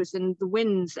tornadoes and the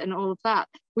winds and all of that,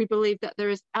 we believe that there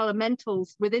is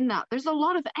elementals within that. There's a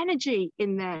lot of energy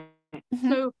in there.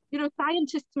 So, you know,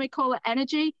 scientists may call it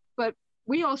energy, but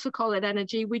we also call it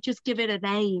energy. We just give it a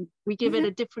name. We give it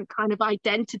a different kind of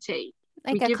identity.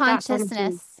 Like a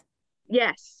consciousness.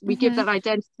 Yes, we give that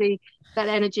identity, that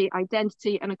energy,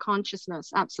 identity, and a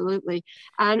consciousness. Absolutely.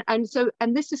 And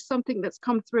this is something that's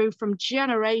come through from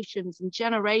generations and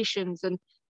generations. And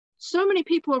so many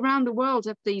people around the world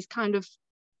have these kind of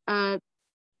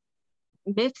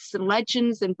myths and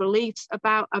legends and beliefs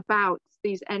about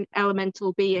these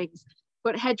elemental beings.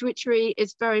 But hedge witchery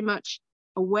is very much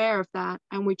aware of that,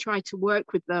 and we try to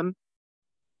work with them.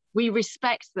 We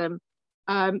respect them.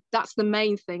 That's the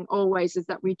main thing always, is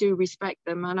that we do respect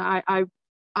them. And I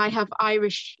have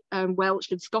Irish,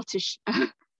 Welsh and Scottish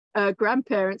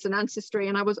grandparents and ancestry,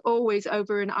 and I was always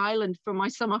over in Ireland for my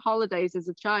summer holidays as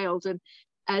a child,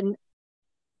 and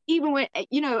even when,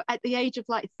 you know, at the age of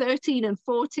like 13 and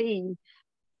 14,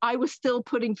 I was still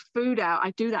putting food out. I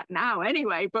do that now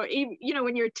anyway, but even, you know,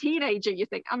 when you're a teenager, you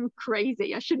think, I'm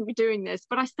crazy, I shouldn't be doing this.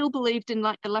 But I still believed in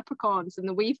like the leprechauns and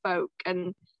the wee folk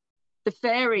and the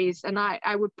fairies, and I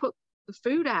would put the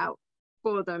food out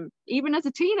for them, even as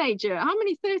a teenager. How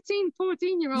many 13,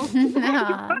 14-year-olds?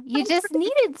 You just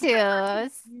needed to.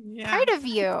 Part of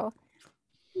you.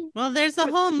 Well, there's a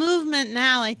whole movement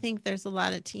now. I think there's a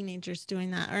lot of teenagers doing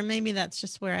that, or maybe that's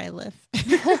just where I live.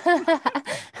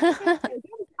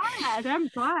 I'm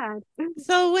glad.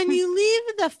 So when you leave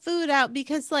the food out,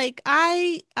 because like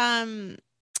I'm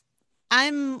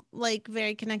like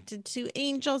very connected to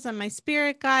angels and my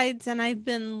spirit guides, and I've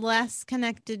been less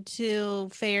connected to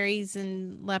fairies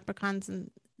and leprechauns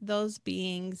and those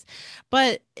beings.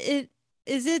 But is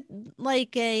it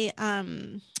like a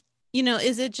you know,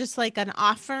 is it just like an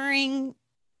offering,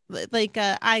 like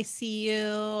I see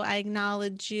you, I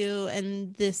acknowledge you,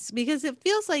 and this, because it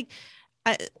feels like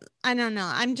I don't know.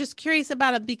 I'm just curious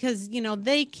about it because, you know,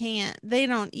 they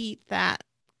don't eat that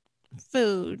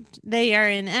food. They are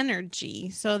in energy.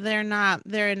 So they're in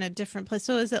a different place.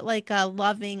 So is it like a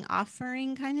loving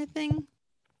offering kind of thing?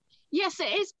 Yes,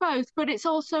 it is both, but it's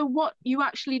also what you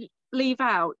actually leave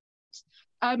out.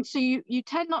 So you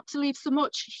tend not to leave so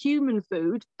much human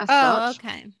food as such.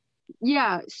 Okay.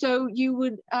 Yeah. So you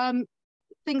would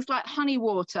things like honey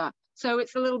water. So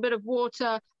it's a little bit of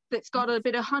water that's got a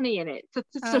bit of honey in it.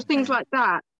 So things like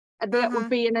that would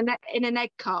be in an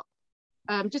egg cup.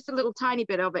 Just a little tiny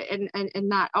bit of it in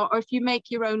that, or if you make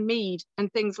your own mead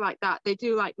and things like that, they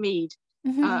do like mead,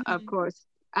 of course,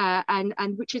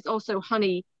 and which is also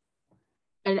honey,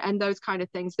 and those kind of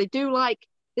things. They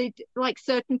like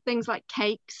certain things like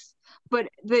cakes, but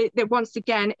they once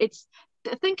again,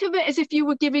 think of it as if you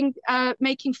were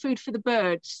making food for the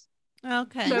birds.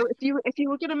 Okay. So if you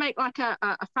were going to make like a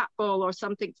fat ball or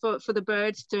something for the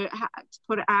birds to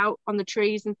put it out on the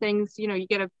trees and things, you know, you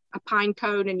get a pine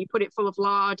cone and you put it full of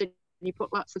lard and you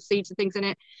put lots of seeds and things in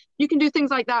it. You can do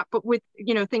things like that, but with,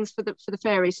 you know, things for the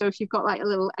fairies. So if you've got like a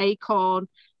little acorn,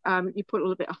 you put a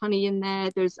little bit of honey in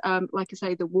there. There's like I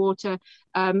say, the water.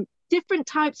 different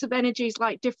types of energies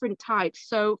like different types.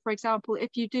 So, for example, if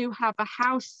you do have a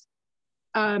house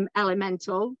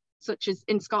elemental, such as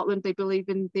in Scotland, they believe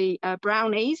in the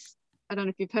brownies. I don't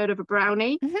know if you've heard of a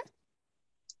brownie.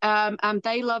 Mm-hmm. And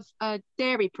they love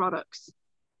dairy products.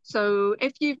 So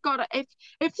if you've got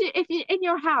if you in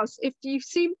your house, if you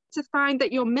seem to find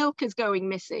that your milk is going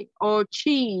missing, or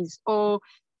cheese, or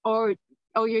your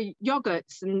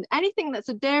yogurts and anything that's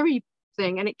a dairy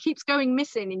thing, and it keeps going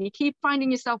missing, and you keep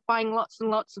finding yourself buying lots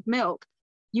and lots of milk,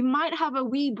 you might have a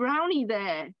wee brownie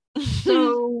there.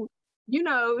 So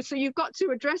so you've got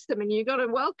to address them, and you've got to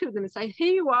welcome them and say,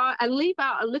 here you are, and leave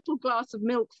out a little glass of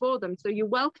milk for them. So you're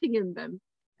welcoming them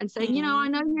and saying, I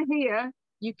know you're here.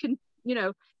 You can,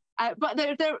 but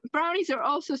the brownies are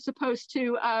also supposed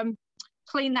to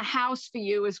clean the house for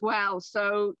you as well.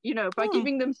 So, by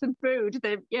giving them some food,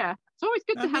 it's always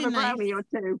good to have a brownie or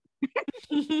two.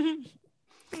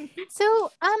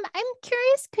 So I'm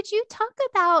curious, could you talk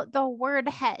about the word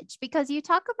hedge? Because you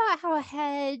talk about how a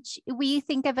hedge, we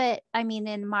think of it, I mean,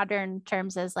 in modern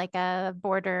terms as like a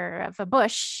border of a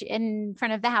bush in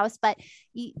front of the house, but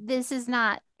this is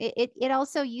not, it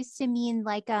also used to mean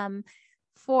like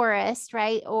forest,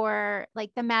 right? Or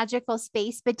like the magical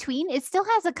space between. It still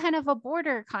has a kind of a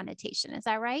border connotation. Is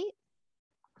that right?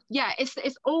 Yeah, it's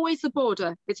always the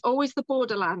border. It's always the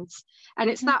borderlands. And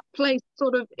it's that place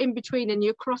sort of in between, and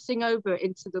you're crossing over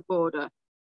into the border.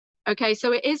 Okay,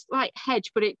 so it is like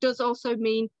hedge, but it does also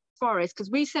mean forest,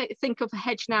 because we think of a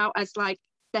hedge now as like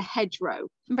the hedgerow.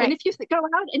 Right. And if you go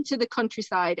out into the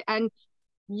countryside, and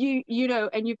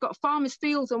and you've got farmers'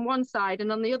 fields on one side,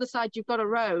 and on the other side you've got a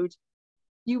road,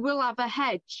 you will have a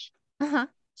hedge.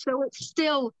 So it's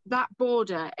still that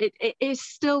border. It is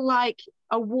still like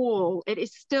a wall. It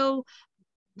is still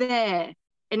there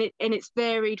in its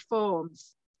varied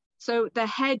forms. So the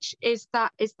hedge is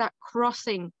that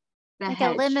crossing the like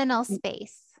hedge. A liminal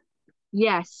space.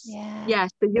 Yes. Yeah. Yes.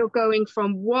 So you're going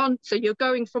from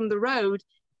the road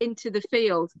into the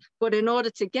field, but in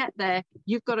order to get there,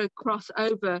 you've got to cross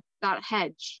over that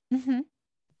hedge.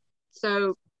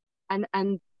 So, and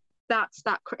it's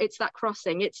that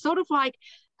crossing. It's sort of like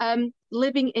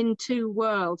living in two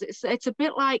worlds. It's a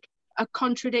bit like a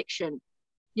contradiction.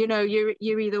 You're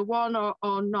either one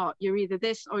or not. You're either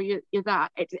this or you're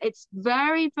that. It's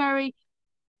very, very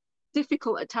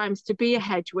difficult at times to be a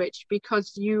hedge witch,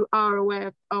 because you are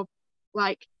aware of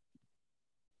like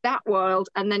that world,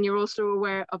 and then you're also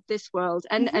aware of this world.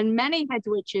 And many hedge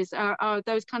witches are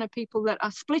those kind of people that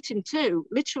are split in two,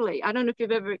 literally. I don't know if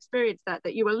you've ever experienced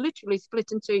that you are literally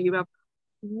split in two. You have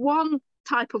one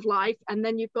type of life, and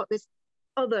then you've got this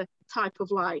other type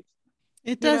of life.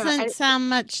 It doesn't sound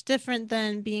much different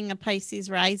than being a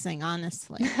Pisces rising,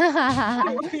 honestly.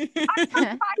 I'm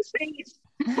a Pisces.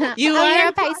 You're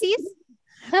a Pisces?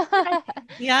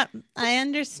 Yep, I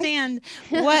understand.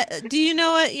 What do you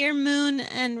know what your moon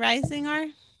and rising are?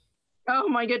 Oh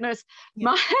my goodness.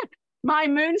 Yeah. My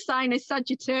moon sign is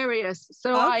Sagittarius.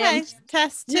 So okay. I am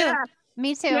test too. Yeah.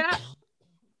 Me too. Yeah.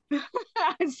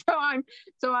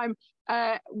 so I'm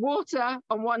water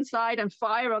on one side and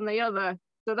fire on the other.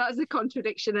 So that's a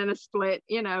contradiction and a split,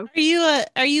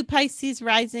 Are you Pisces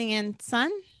rising and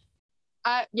sun?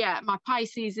 Yeah, my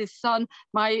Pisces is sun.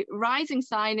 My rising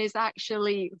sign is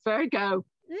actually Virgo.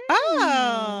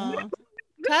 Oh,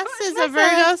 Tess is a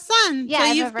Virgo sun. Yeah, so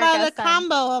I'm you've got a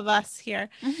combo of us here.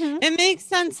 It makes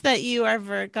sense that you are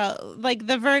Virgo, like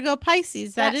the Virgo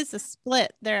Pisces. That is a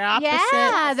split. They're opposite.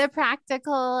 Yeah, the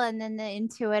practical and then the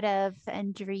intuitive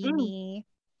and dreamy.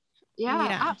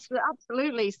 Yeah.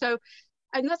 Absolutely. So,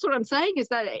 and that's what I'm saying, is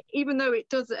that even though it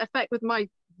does affect with my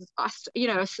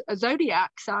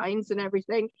zodiac signs and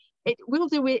everything, it will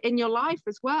do it in your life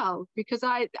as well, because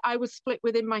I was split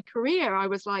within my career. I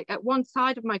was like, at one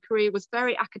side of my career was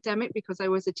very academic because I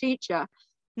was a teacher,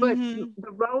 but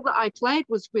the role that I played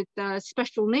was with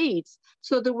special needs.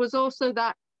 So there was also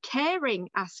that caring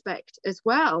aspect as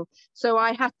well. So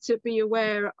I had to be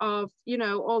aware of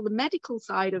all the medical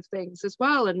side of things as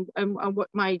well, and what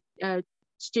my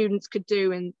students could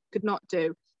do and could not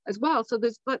do as well. So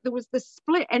there was this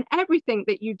split, and everything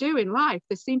that you do in life,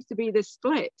 there seems to be this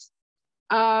split.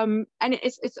 And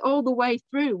it's all the way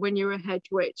through when you're a hedge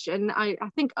witch. And I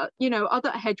think,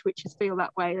 other hedge witches feel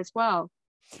that way as well.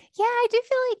 Yeah, I do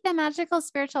feel like the magical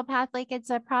spiritual path, like it's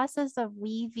a process of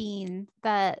weaving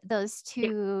those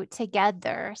two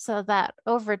together, so that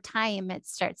over time it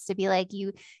starts to be like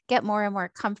you get more and more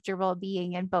comfortable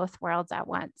being in both worlds at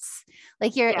once.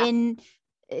 Like you're in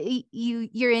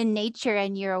nature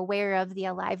and you're aware of the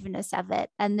aliveness of it,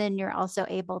 and then you're also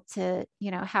able to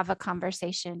have a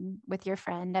conversation with your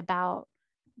friend about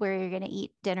where you're going to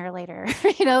eat dinner later.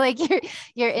 Like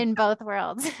you're in both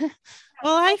worlds.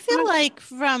 Well, I feel like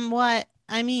from what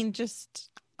I mean, just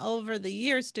over the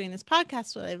years doing this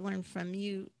podcast, what I've learned from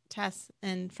you, Tess,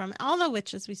 and from all the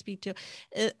witches we speak to,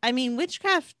 I mean,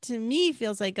 witchcraft to me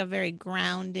feels like a very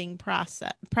grounding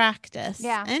practice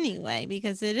Yeah. anyway,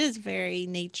 because it is very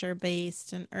nature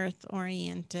based and earth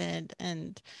oriented,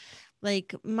 and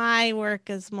like my work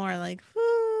is more like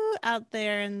out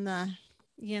there in the,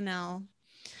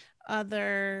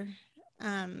 other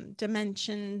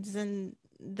dimensions and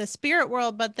the spirit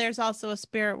world, but there's also a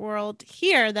spirit world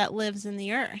here that lives in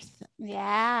the earth.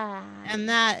 Yeah. And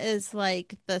that is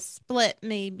like the split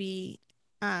maybe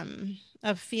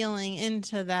of feeling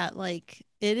into that, like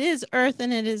it is earth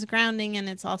and it is grounding and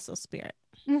it's also spirit.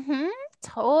 Mm-hmm.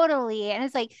 Totally. And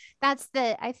it's like, I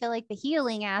feel like the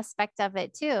healing aspect of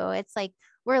it too. It's like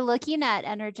we're looking at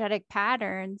energetic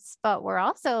patterns, but we're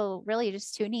also really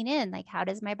just tuning in. Like, how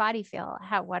does my body feel?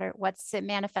 What's it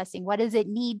manifesting? What does it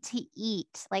need to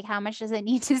eat? Like, how much does it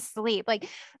need to sleep? Like,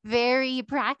 very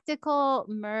practical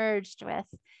merged with,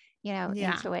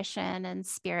 intuition and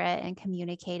spirit and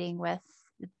communicating with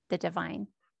the divine.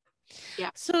 Yeah.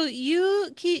 So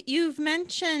you've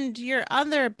mentioned your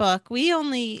other book. We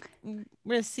only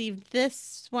received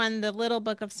this one, The Little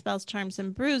Book of Spells, Charms,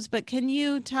 and Brews. But can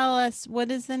you tell us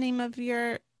what is the name of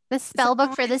the spell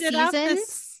book for the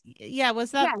seasons?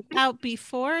 Was that out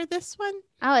before this one?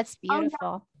 Oh, it's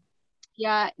beautiful.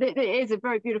 Yeah, it is a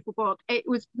very beautiful book. It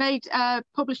was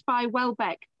published by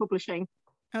Welbeck Publishing.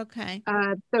 Okay.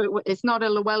 So it's not a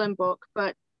Llewellyn book,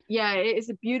 but yeah, it is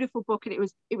a beautiful book, and it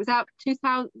was out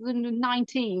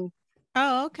 2019.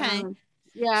 Oh, okay.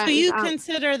 Yeah. So you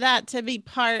consider that to be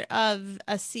part of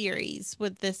a series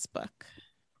with this book?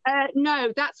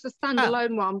 No, that's the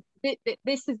standalone one.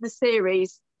 This is the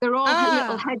series. They're all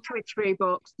little head witchery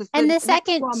books. And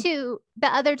the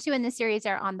other two in the series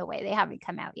are on the way. They haven't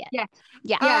come out yet. Yeah.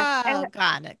 Yeah. Oh,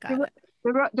 got it.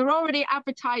 They're already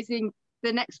advertising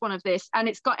the next one of this, and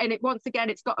once again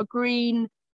it's got a green.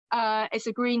 It's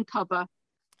a green cover.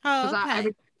 Oh,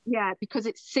 okay. Because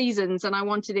it's seasons, and I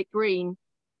wanted it green.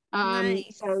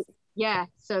 Nice.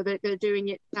 So they're doing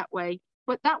it that way.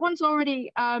 But that one's already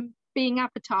being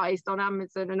advertised on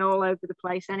Amazon and all over the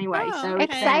place anyway. Oh, so okay.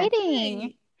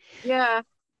 Exciting. Yeah.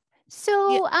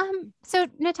 So so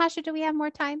Natasha, do we have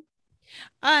more time?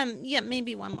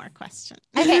 Maybe one more question.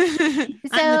 Okay. So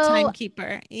I'm the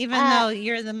timekeeper, even though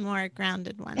you're the more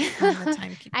grounded one. I'm the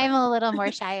timekeeper. I'm a little more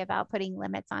shy about putting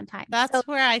limits on time. That's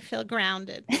where I feel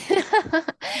grounded.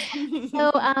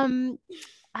 So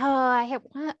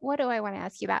what do I want to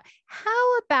ask you about?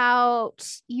 How about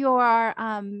your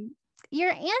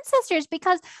ancestors?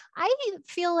 Because I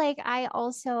feel like I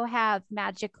also have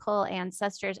magical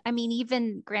ancestors. I mean,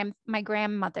 even my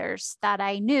grandmothers that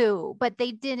I knew, but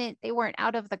they weren't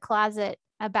out of the closet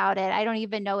about it. I don't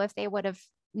even know if they would have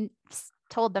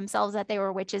told themselves that they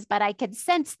were witches, but I could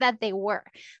sense that they were.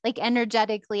 Like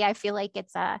energetically, I feel like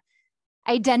it's a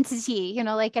identity,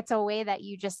 like it's a way that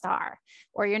you just are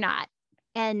or you're not.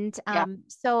 And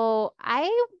so I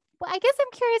guess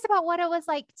I'm curious about what it was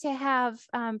like to have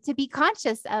to be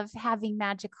conscious of having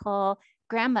magical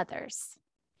grandmothers.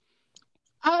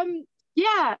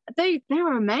 Yeah, they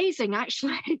were amazing,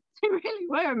 actually. They really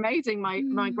were amazing.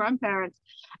 My grandparents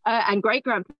and great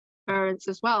grandparents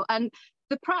as well. And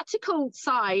the practical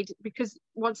side, because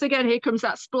once again, here comes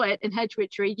that split in hedge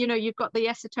witchery. You've got the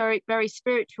esoteric, very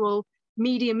spiritual,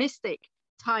 mediumistic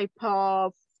type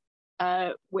of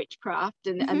witchcraft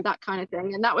and that kind of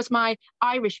thing. And that was my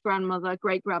Irish grandmother,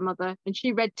 great grandmother, and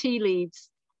she read tea leaves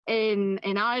in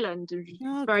Ireland.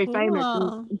 Very cool. Famous.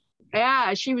 And,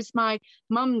 yeah, she was my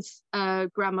mum's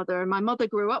grandmother, and my mother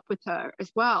grew up with her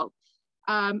as well.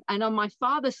 And on my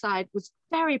father's side was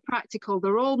very practical.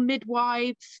 They're all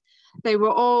midwives. They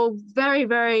were all very,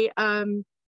 very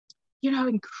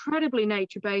incredibly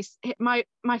nature-based. My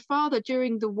father,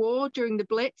 during the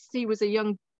Blitz, he was a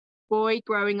young boy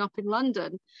growing up in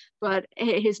London, but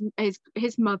his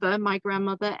mother, my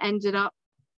grandmother, ended up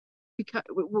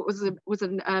was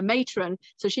a matron,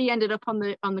 so she ended up on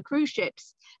the cruise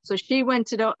ships. So she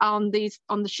went on the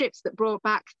ships that brought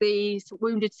back these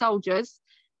wounded soldiers,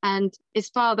 and his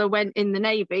father went in the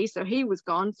Navy, so he was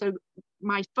gone. So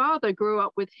my father grew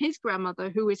up with his grandmother,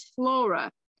 who is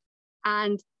Flora,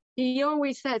 and he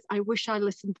always says, I wish I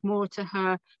listened more to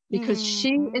her, because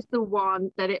she is the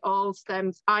one that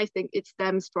I think it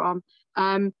stems from.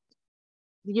 How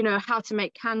to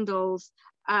make candles,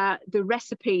 the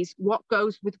recipes, what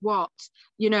goes with what,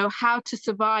 how to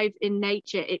survive in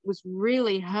nature. It was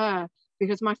really her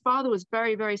because my father was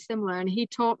very, very similar, and he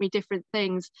taught me different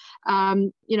things,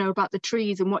 about the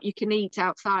trees and what you can eat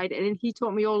outside. And he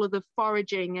taught me all of the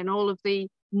foraging and all of the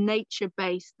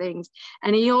nature-based things.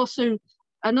 And he also,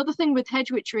 another thing with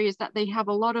hedge witchery is that they have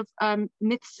a lot of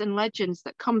myths and legends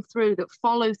that come through, that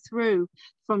follow through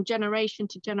from generation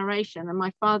to generation. And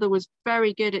my father was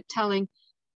very good at telling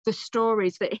the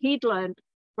stories that he'd learned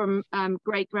from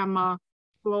great-grandma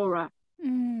Flora.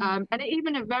 And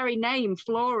even a very name,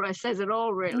 Flora, says it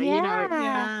all, really.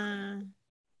 Yeah.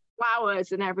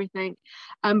 Flowers and everything.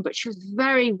 But she was a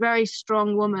very, very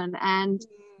strong woman, and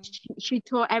she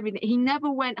taught everything. He never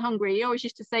went hungry. He always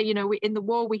used to say, in the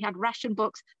war we had ration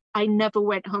books. I never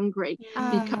went hungry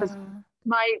because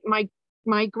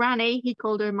my granny, he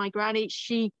called her my granny,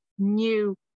 she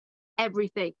knew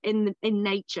everything in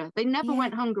nature. They never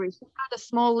went hungry. She had a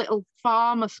small little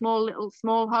farm, a small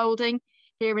holding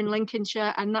here in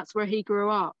Lincolnshire, and that's where he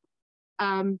grew up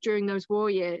during those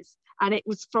war years. And it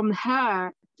was from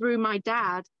her, through my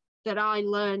dad, that I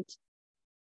learned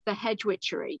the hedge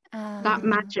witchery, that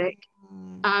magic.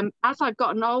 As I've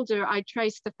gotten older, I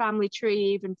traced the family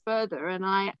tree even further,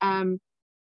 and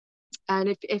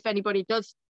if anybody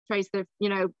does trace their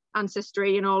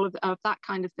ancestry and all of that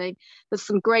kind of thing, there's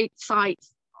some great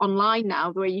sites online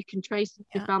now where you can trace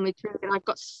the family tree. And I've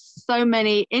got so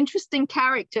many interesting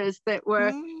characters that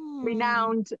were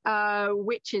renowned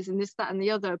witches and this, that, and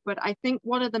the other. But I think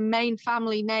one of the main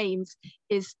family names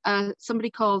is somebody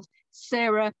called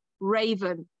Sarah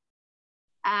Raven,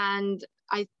 and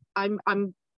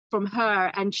I'm from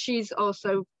her, and she's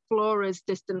also Flora's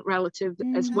distant relative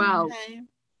as well. Okay.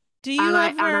 Do you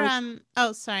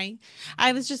ever sorry.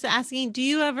 I was just asking, do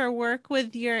you ever work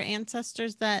with your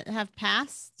ancestors that have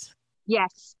passed?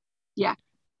 Yes. Yeah,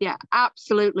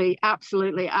 absolutely.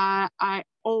 I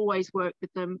always work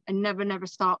with them and never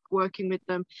stop working with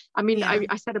them. I mean,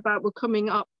 I said about we're coming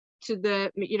up to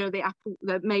the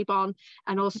Maybon,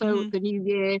 and also the New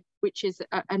Year, which is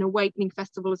an awakening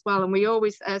festival as well. And we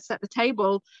always set the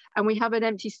table, and we have an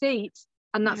empty seat,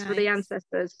 and that's for the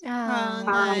ancestors.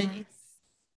 Nice.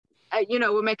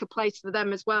 We'll make a place for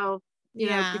them as well,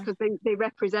 because they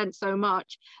represent so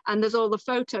much. And there's all the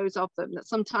photos of them that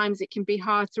sometimes it can be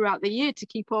hard throughout the year to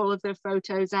keep all of their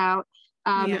photos out.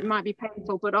 It might be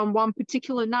painful, but on one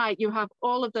particular night, you have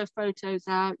all of their photos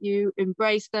out, you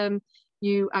embrace them,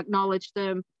 you acknowledge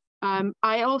them.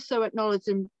 I also acknowledge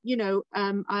them,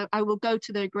 I will go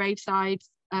to their gravesides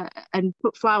and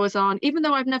put flowers on, even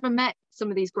though I've never met some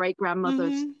of these great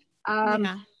grandmothers.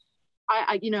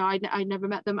 I never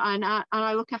met them, and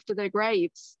I look after their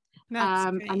graves. That's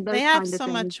great. And they have so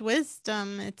much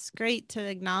wisdom. It's great to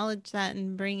acknowledge that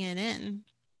and bring it in.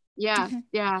 Yeah.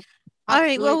 All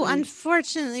right. Well,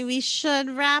 unfortunately, we should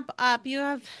wrap up. You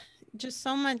have just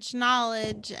so much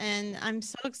knowledge, and I'm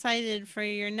so excited for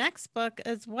your next book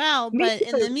as well. Me but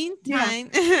too. In the meantime,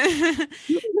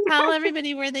 tell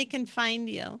everybody where they can find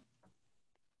you.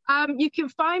 You can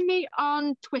find me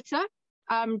on Twitter,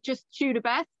 just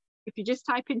Tudorbeth. If you just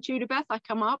type in Tudorbeth, I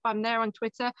come up. I'm there on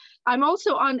Twitter. I'm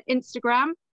also on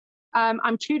Instagram.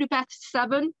 I'm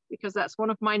Tudorbeth7 because that's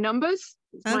one of my numbers.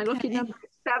 It's my lucky number,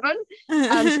 7.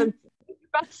 So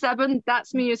Tudorbeth7,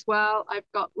 that's me as well. I've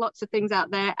got lots of things out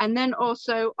there. And then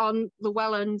also on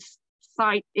Llewellyn's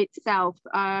site itself,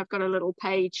 I've got a little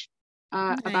page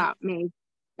about me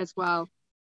as well.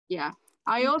 Yeah.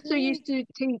 I also used to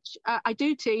teach, I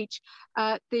do teach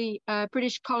the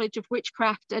British College of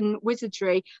Witchcraft and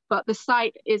Wizardry, but the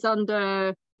site is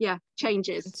under,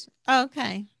 changes.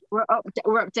 Okay. We're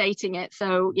updating it.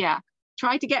 So,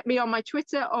 try to get me on my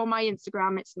Twitter or my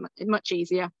Instagram. It's much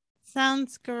easier.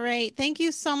 Sounds great. Thank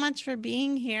you so much for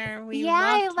being here.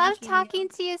 I love talking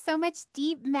to you. So much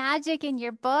deep magic in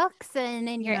your books and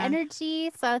in your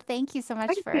energy. So thank you so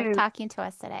much for talking to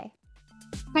us today.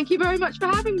 Thank you very much for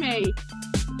having me.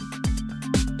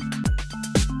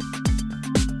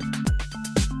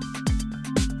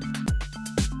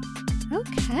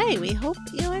 Okay, we hope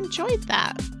you enjoyed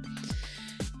that.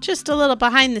 Just a little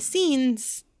behind the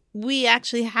scenes, we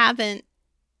actually haven't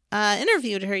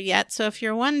interviewed her yet. So if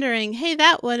you're wondering, hey,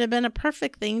 that would have been a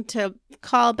perfect thing to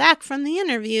call back from the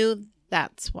interview,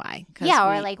 that's why.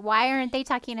 Or like, why aren't they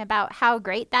talking about how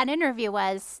great that interview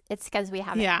was? It's because we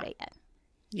haven't heard it yet.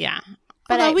 Yeah.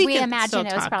 But we imagine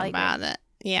it was probably about great. It.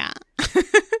 Yeah.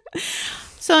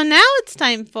 So now it's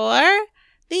time for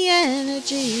the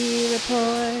Energy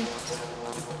Report.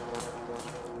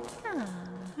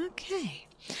 Okay.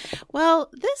 Well,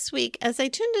 this week, as I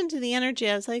tuned into the energy,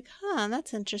 I was like,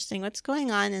 that's interesting. What's going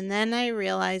on? And then I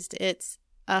realized it's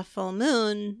a full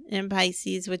moon in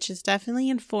Pisces, which is definitely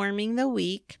informing the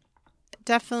week.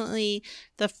 definitely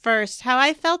the first. How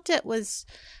I felt it was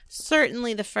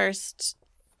certainly the first,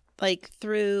 like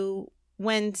through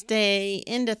Wednesday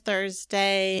into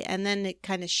Thursday, and then it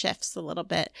kind of shifts a little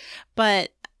bit.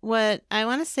 But what I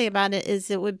want to say about it is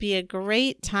it would be a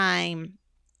great time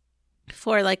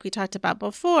for, like we talked about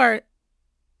before,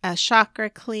 a chakra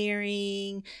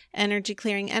clearing, energy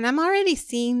clearing. And I'm already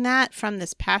seeing that from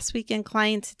this past weekend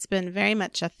clients. It's been very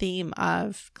much a theme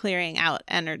of clearing out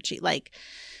energy, like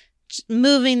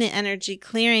moving the energy,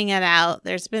 clearing it out.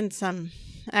 There's been some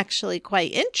actually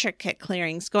quite intricate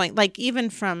clearings going, like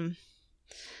even from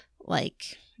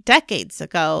like decades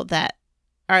ago, that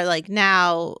are like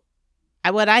now.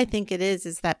 What I think it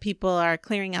is that people are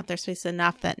clearing out their space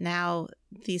enough that now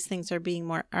these things are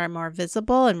more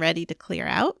visible and ready to clear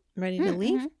out, ready to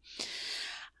leave.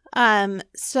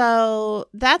 So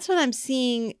that's what I'm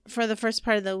seeing for the first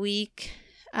part of the week.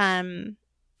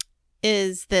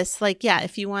 Is this like, yeah,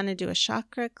 if you want to do a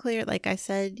chakra clear, like I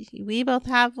said, we both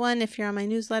have one. If you're on my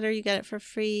newsletter, you get it for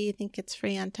free. I think it's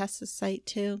free on Tessa's site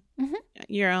too.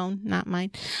 Your own, not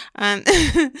mine.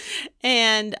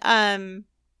 And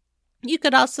you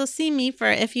could also see me for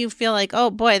if you feel like,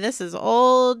 oh boy, this is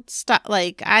old stuff.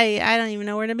 Like I don't even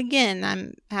know where to begin.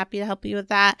 I'm happy to help you with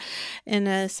that in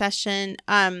a session.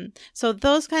 So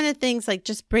those kind of things, like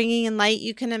just bringing in light.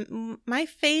 You can. My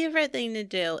favorite thing to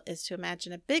do is to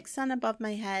imagine a big sun above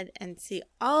my head and see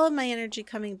all of my energy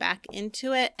coming back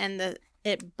into it, and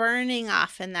it burning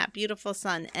off in that beautiful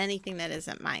sun, anything that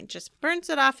isn't mine. Just burns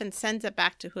it off and sends it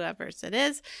back to whoever's it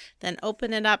is. Then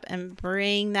open it up and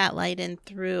bring that light in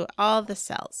through all the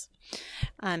cells,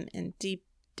 and deep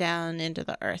down into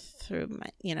the earth through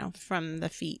from the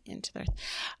feet into the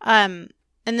earth.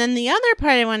 And then the other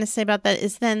part I want to say about that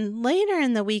is then later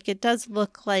in the week, it does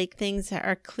look like things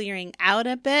are clearing out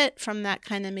a bit from that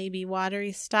kind of maybe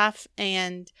watery stuff.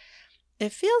 And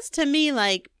it feels to me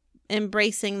like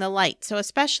embracing the light. So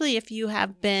especially if you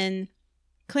have been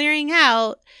clearing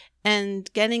out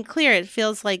and getting clear, it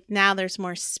feels like now there's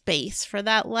more space for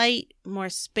that light, more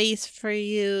space for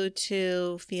you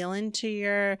to feel into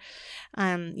your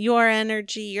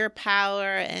energy, your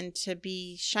power, and to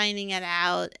be shining it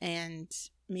out and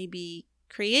maybe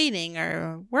creating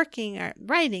or working or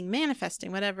writing,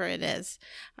 manifesting, whatever it is.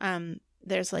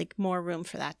 There's like more room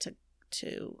for that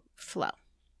to flow.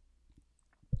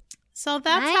 So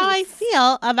that's how I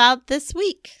feel about this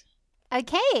week.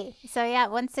 Okay. So yeah,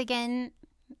 once again,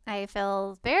 I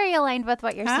feel very aligned with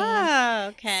what you're saying. Oh,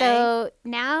 okay. So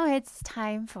now it's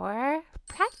time for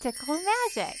practical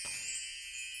magic.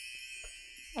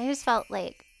 I just felt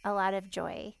like a lot of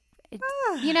joy.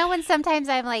 You know, when sometimes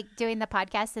I'm like doing the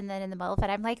podcast and then in the middle of it,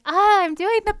 I'm like, I'm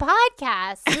doing the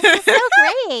podcast. This is so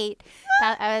great.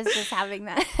 I was just having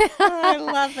that. I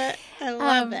love it. I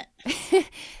love it.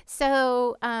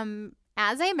 So,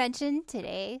 as I mentioned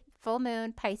today, full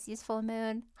moon, Pisces full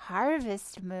moon,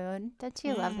 harvest moon. Don't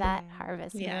you love that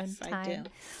harvest moon time? Yes,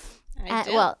 I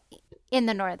do. Well, in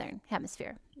the northern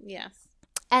hemisphere. Yes.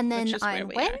 And then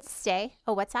on Wednesday,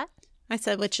 what's that? I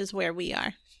said, which is where we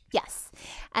are. Yes.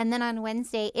 And then on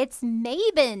Wednesday, it's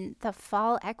Mabon, the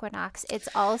fall equinox. It's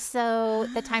also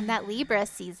the time that Libra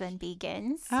season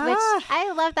begins, which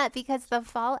I love that because the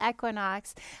fall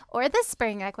equinox or the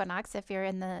spring equinox, if you're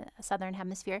in the southern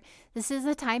hemisphere, this is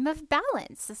a time of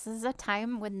balance. This is a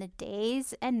time when the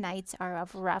days and nights are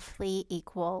of roughly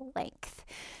equal length.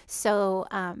 So,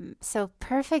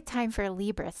 perfect time for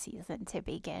Libra season to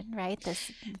begin, right?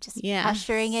 This just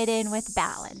ushering it in with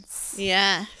balance.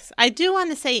 Yes. I do want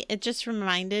to say, it just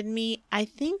reminded me, I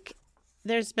think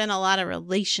there's been a lot of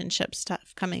relationship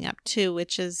stuff coming up too,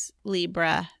 which is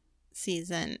Libra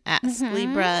season-esque.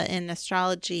 Libra in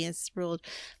astrology is ruled,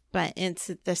 but it's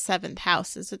the 7th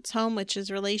house is its home, which is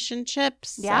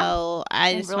relationships. Yeah. So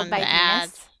I just wanted to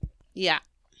add,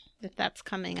 if that's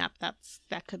coming up,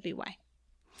 that could be why.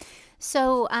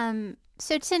 So,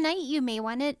 so tonight you may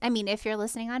want to, if you're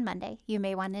listening on Monday, you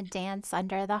may want to dance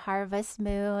under the harvest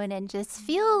moon and just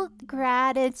feel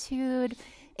gratitude,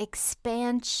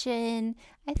 expansion.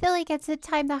 I feel like it's a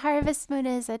time, the harvest moon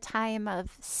is a time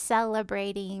of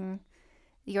celebrating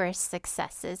your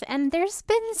successes. And there's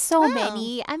been so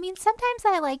many. Sometimes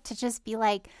I like to just be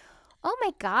like, oh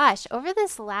my gosh, over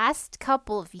this last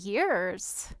couple of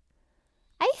years,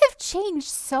 I have changed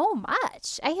so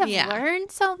much. I have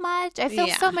learned so much. I feel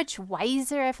so much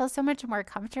wiser. I feel so much more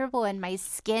comfortable in my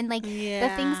skin. Like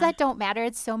the things that don't matter,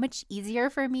 it's so much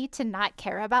easier for me to not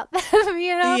care about them,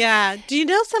 Yeah. Do you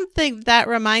know something that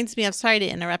reminds me of, sorry to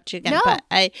interrupt you again, but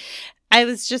I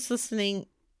was just listening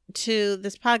to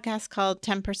this podcast called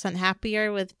 10%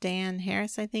 Happier with Dan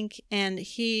Harris, I think. And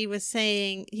he was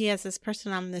saying, he has this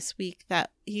person on this week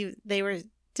that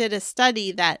did a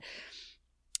study that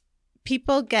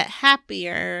people get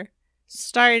happier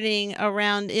starting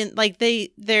around in like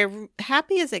they're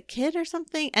happy as a kid or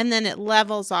something, and then it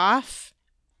levels off.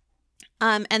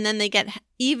 And then they get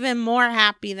even more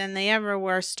happy than they ever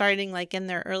were starting like in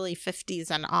their early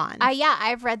 50s and on. Yeah,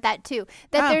 I've read that too.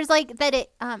 That there's like that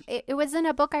it was in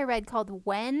a book I read called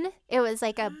When. It was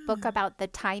like a book about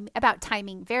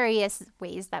timing, various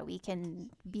ways that we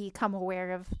can become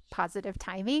aware of positive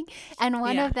timing. And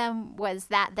one of them was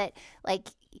that like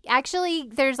actually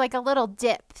there's like a little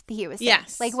dip, he was saying.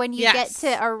 Yes. Like when you get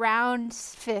to around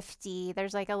 50,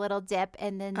 there's like a little dip,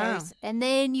 and then and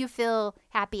then you feel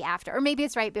happy after. Or maybe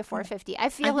it's right before 50. I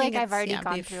feel like I've already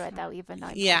gone through it though, even though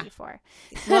I'm 24.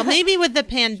 Well, maybe with the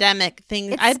pandemic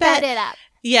thing, I bet it up.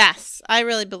 Yes, I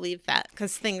really believe that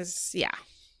because things, Okay,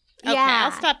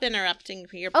 I'll stop interrupting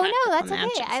for your practical no, that's okay.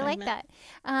 magic I like segment.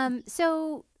 that.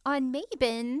 So on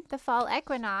Mabon, the fall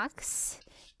equinox,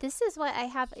 this is what I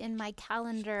have in my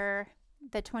calendar,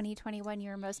 the 2021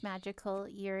 Your Most Magical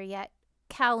Year Yet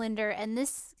calendar. And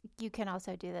this, you can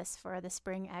also do this for the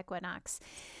spring equinox.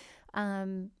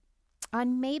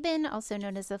 On Mabon, also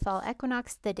known as the fall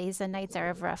equinox, the days and nights are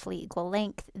of roughly equal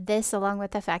length. This, along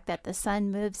with the fact that the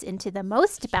sun moves into the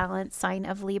most balanced sign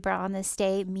of Libra on this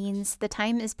day, means the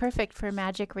time is perfect for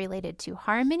magic related to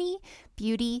harmony,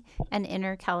 beauty, and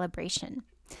inner calibration.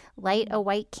 Light a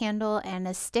white candle and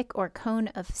a stick or cone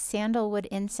of sandalwood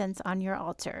incense on your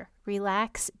altar.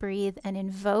 Relax, breathe, and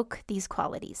invoke these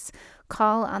qualities.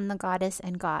 Call on the goddess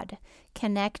and God.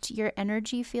 Connect your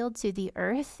energy field to the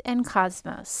earth and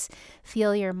cosmos.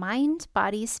 Feel your mind,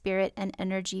 body, spirit, and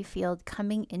energy field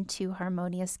coming into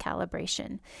harmonious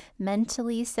calibration.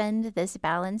 Mentally send this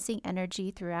balancing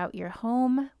energy throughout your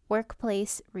home,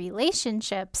 workplace,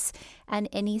 relationships, and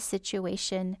any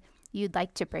situation you'd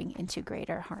like to bring into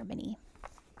greater harmony.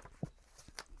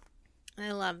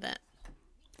 I love it.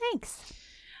 Thanks.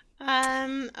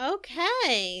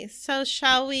 Okay. So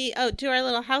shall we do our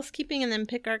little housekeeping and then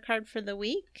pick our card for the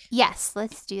week? Yes,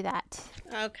 let's do that.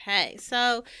 Okay.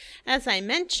 So as I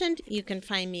mentioned, you can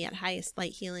find me at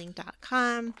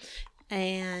highestlighthealing.com.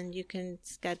 And you can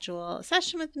schedule a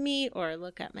session with me or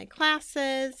look at my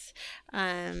classes.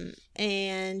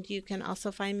 And you can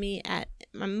also find me at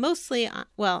mostly,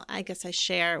 I guess I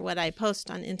share what I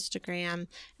post on Instagram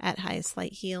at Highest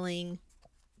Light Healing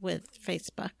with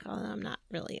Facebook, although I'm not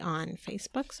really on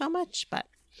Facebook so much. But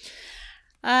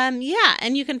and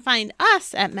you can find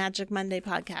us at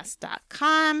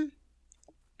magicmondaypodcast.com.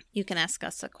 You can ask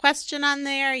us a question on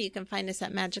there. You can find us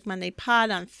at Magic Monday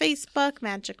Pod on Facebook.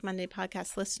 Magic Monday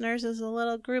Podcast Listeners is a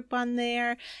little group on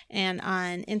there. And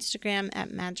on Instagram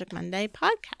at Magic Monday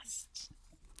Podcast.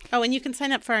 Oh, and you can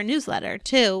sign up for our newsletter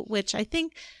too, which I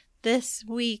think this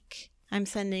week I'm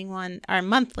sending our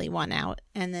monthly one out.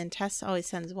 And then Tess always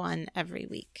sends one every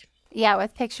week. Yeah,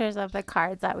 with pictures of the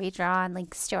cards that we draw and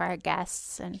links to our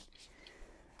guests and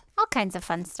all kinds of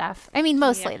fun stuff. I mean,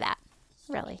 mostly that.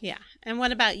 Really. Yeah. And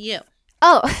what about you?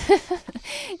 Oh,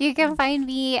 you can find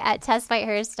me at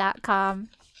tesswhitehurst.com,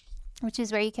 which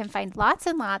is where you can find lots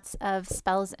and lots of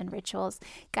spells and rituals,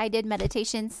 guided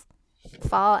meditations,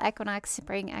 fall equinox,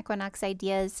 spring equinox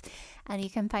ideas. And you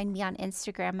can find me on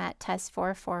Instagram at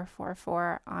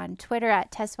Tess4444, on Twitter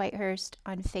at Tess Whitehurst,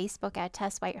 on Facebook at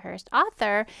Tess Whitehurst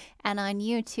Author, and on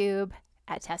YouTube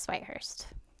at Tess Whitehurst.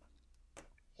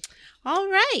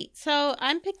 All right, so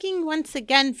I'm picking once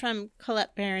again from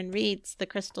Colette Baron Reed's The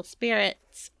Crystal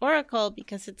Spirits Oracle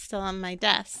because it's still on my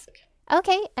desk.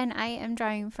 Okay, and I am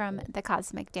drawing from the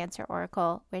Cosmic Dancer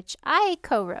Oracle, which I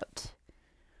co-wrote.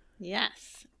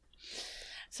 Yes.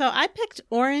 So I picked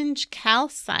Orange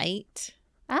Calcite.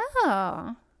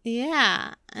 Oh.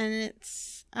 Yeah, and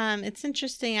it's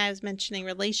interesting. I was mentioning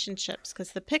relationships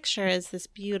because the picture is this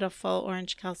beautiful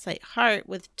orange calcite heart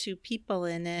with two people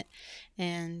in it,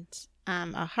 and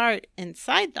a heart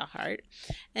inside the heart.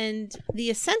 And the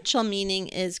essential meaning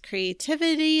is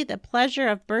creativity, the pleasure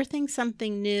of birthing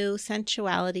something new,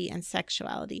 sensuality, and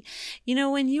sexuality. You know,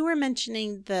 when you were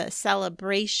mentioning the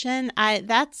celebration,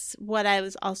 that's what I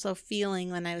was also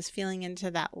feeling when I was feeling into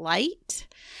that light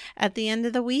at the end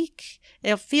of the week.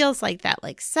 It feels like that,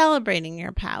 like celebrating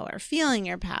your power, feeling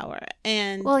your power.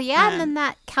 And well, yeah, and then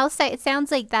that calcite, it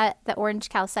sounds like that the orange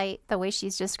calcite, the way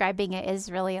she's describing it, is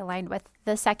really aligned with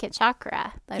the second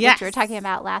chakra, which we were talking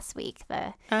about last week,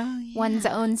 one's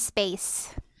own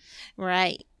space.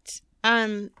 Right.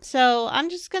 So I'm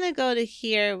just going to go to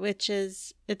here, which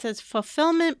is, it says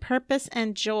fulfillment, purpose,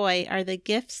 and joy are the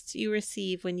gifts you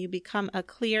receive when you become a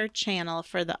clear channel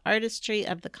for the artistry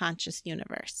of the conscious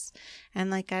universe. And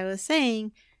like I was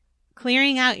saying,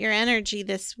 clearing out your energy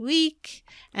this week,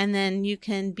 and then you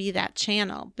can be that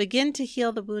channel. Begin to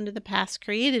heal the wound of the past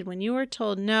created when you were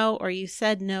told no or you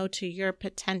said no to your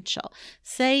potential.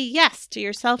 Say yes to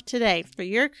yourself today, for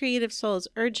your creative soul is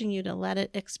urging you to let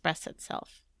it express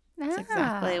itself. That's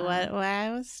exactly what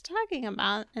I was talking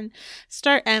about. And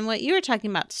what you were talking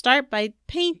about. Start by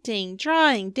painting,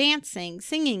 drawing, dancing,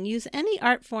 singing. Use any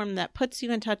art form that puts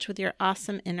you in touch with your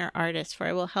awesome inner artist, for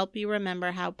it will help you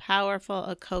remember how powerful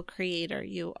a co-creator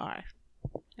you are.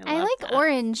 I like that.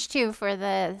 Orange too for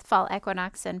the fall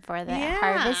equinox and for the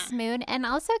harvest moon. And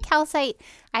also calcite.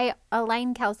 I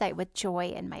align calcite with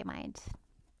joy in my mind.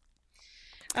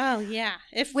 Oh, yeah.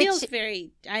 It feels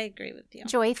I agree with you.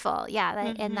 Joyful,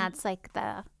 yeah. And that's like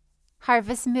the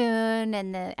harvest moon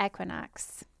and the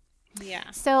equinox.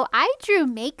 Yeah. So I drew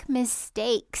make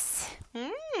mistakes.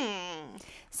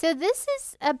 So this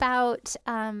is about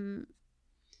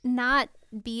not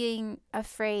being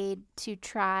afraid to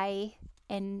try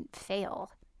and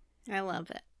fail. I love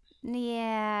it.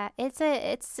 Yeah, it's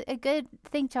a good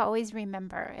thing to always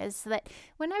remember, is that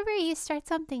whenever you start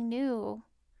something new,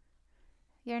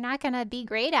 you're not going to be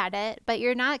great at it, but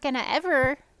you're not going to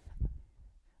ever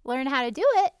learn how to do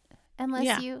it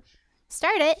unless you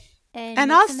start it.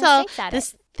 And also,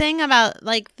 this thing about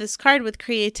like this card with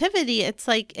creativity, it's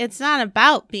like, it's not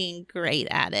about being great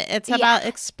at it. It's about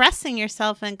expressing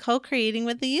yourself and co-creating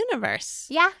with the universe.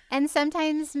 Yeah. And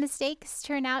sometimes mistakes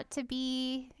turn out to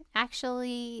be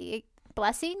actually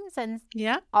blessings, and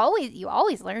you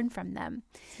always learn from them.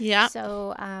 Yeah.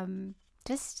 So,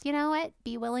 just, you know what,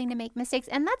 be willing to make mistakes.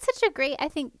 And that's such a great, I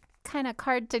think, kind of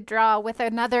card to draw with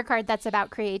another card that's about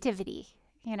creativity,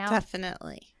 you know?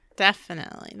 Definitely.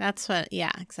 That's what,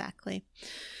 exactly.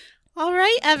 All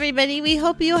right, everybody. We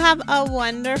hope you have a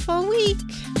wonderful week.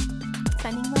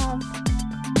 Sending love.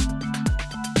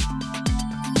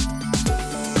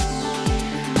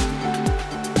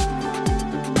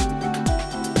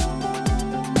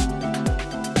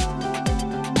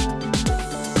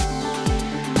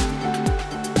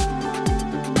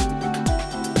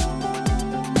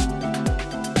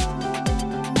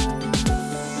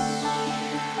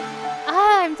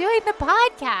 I'm doing the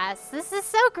podcast. This is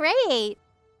so great.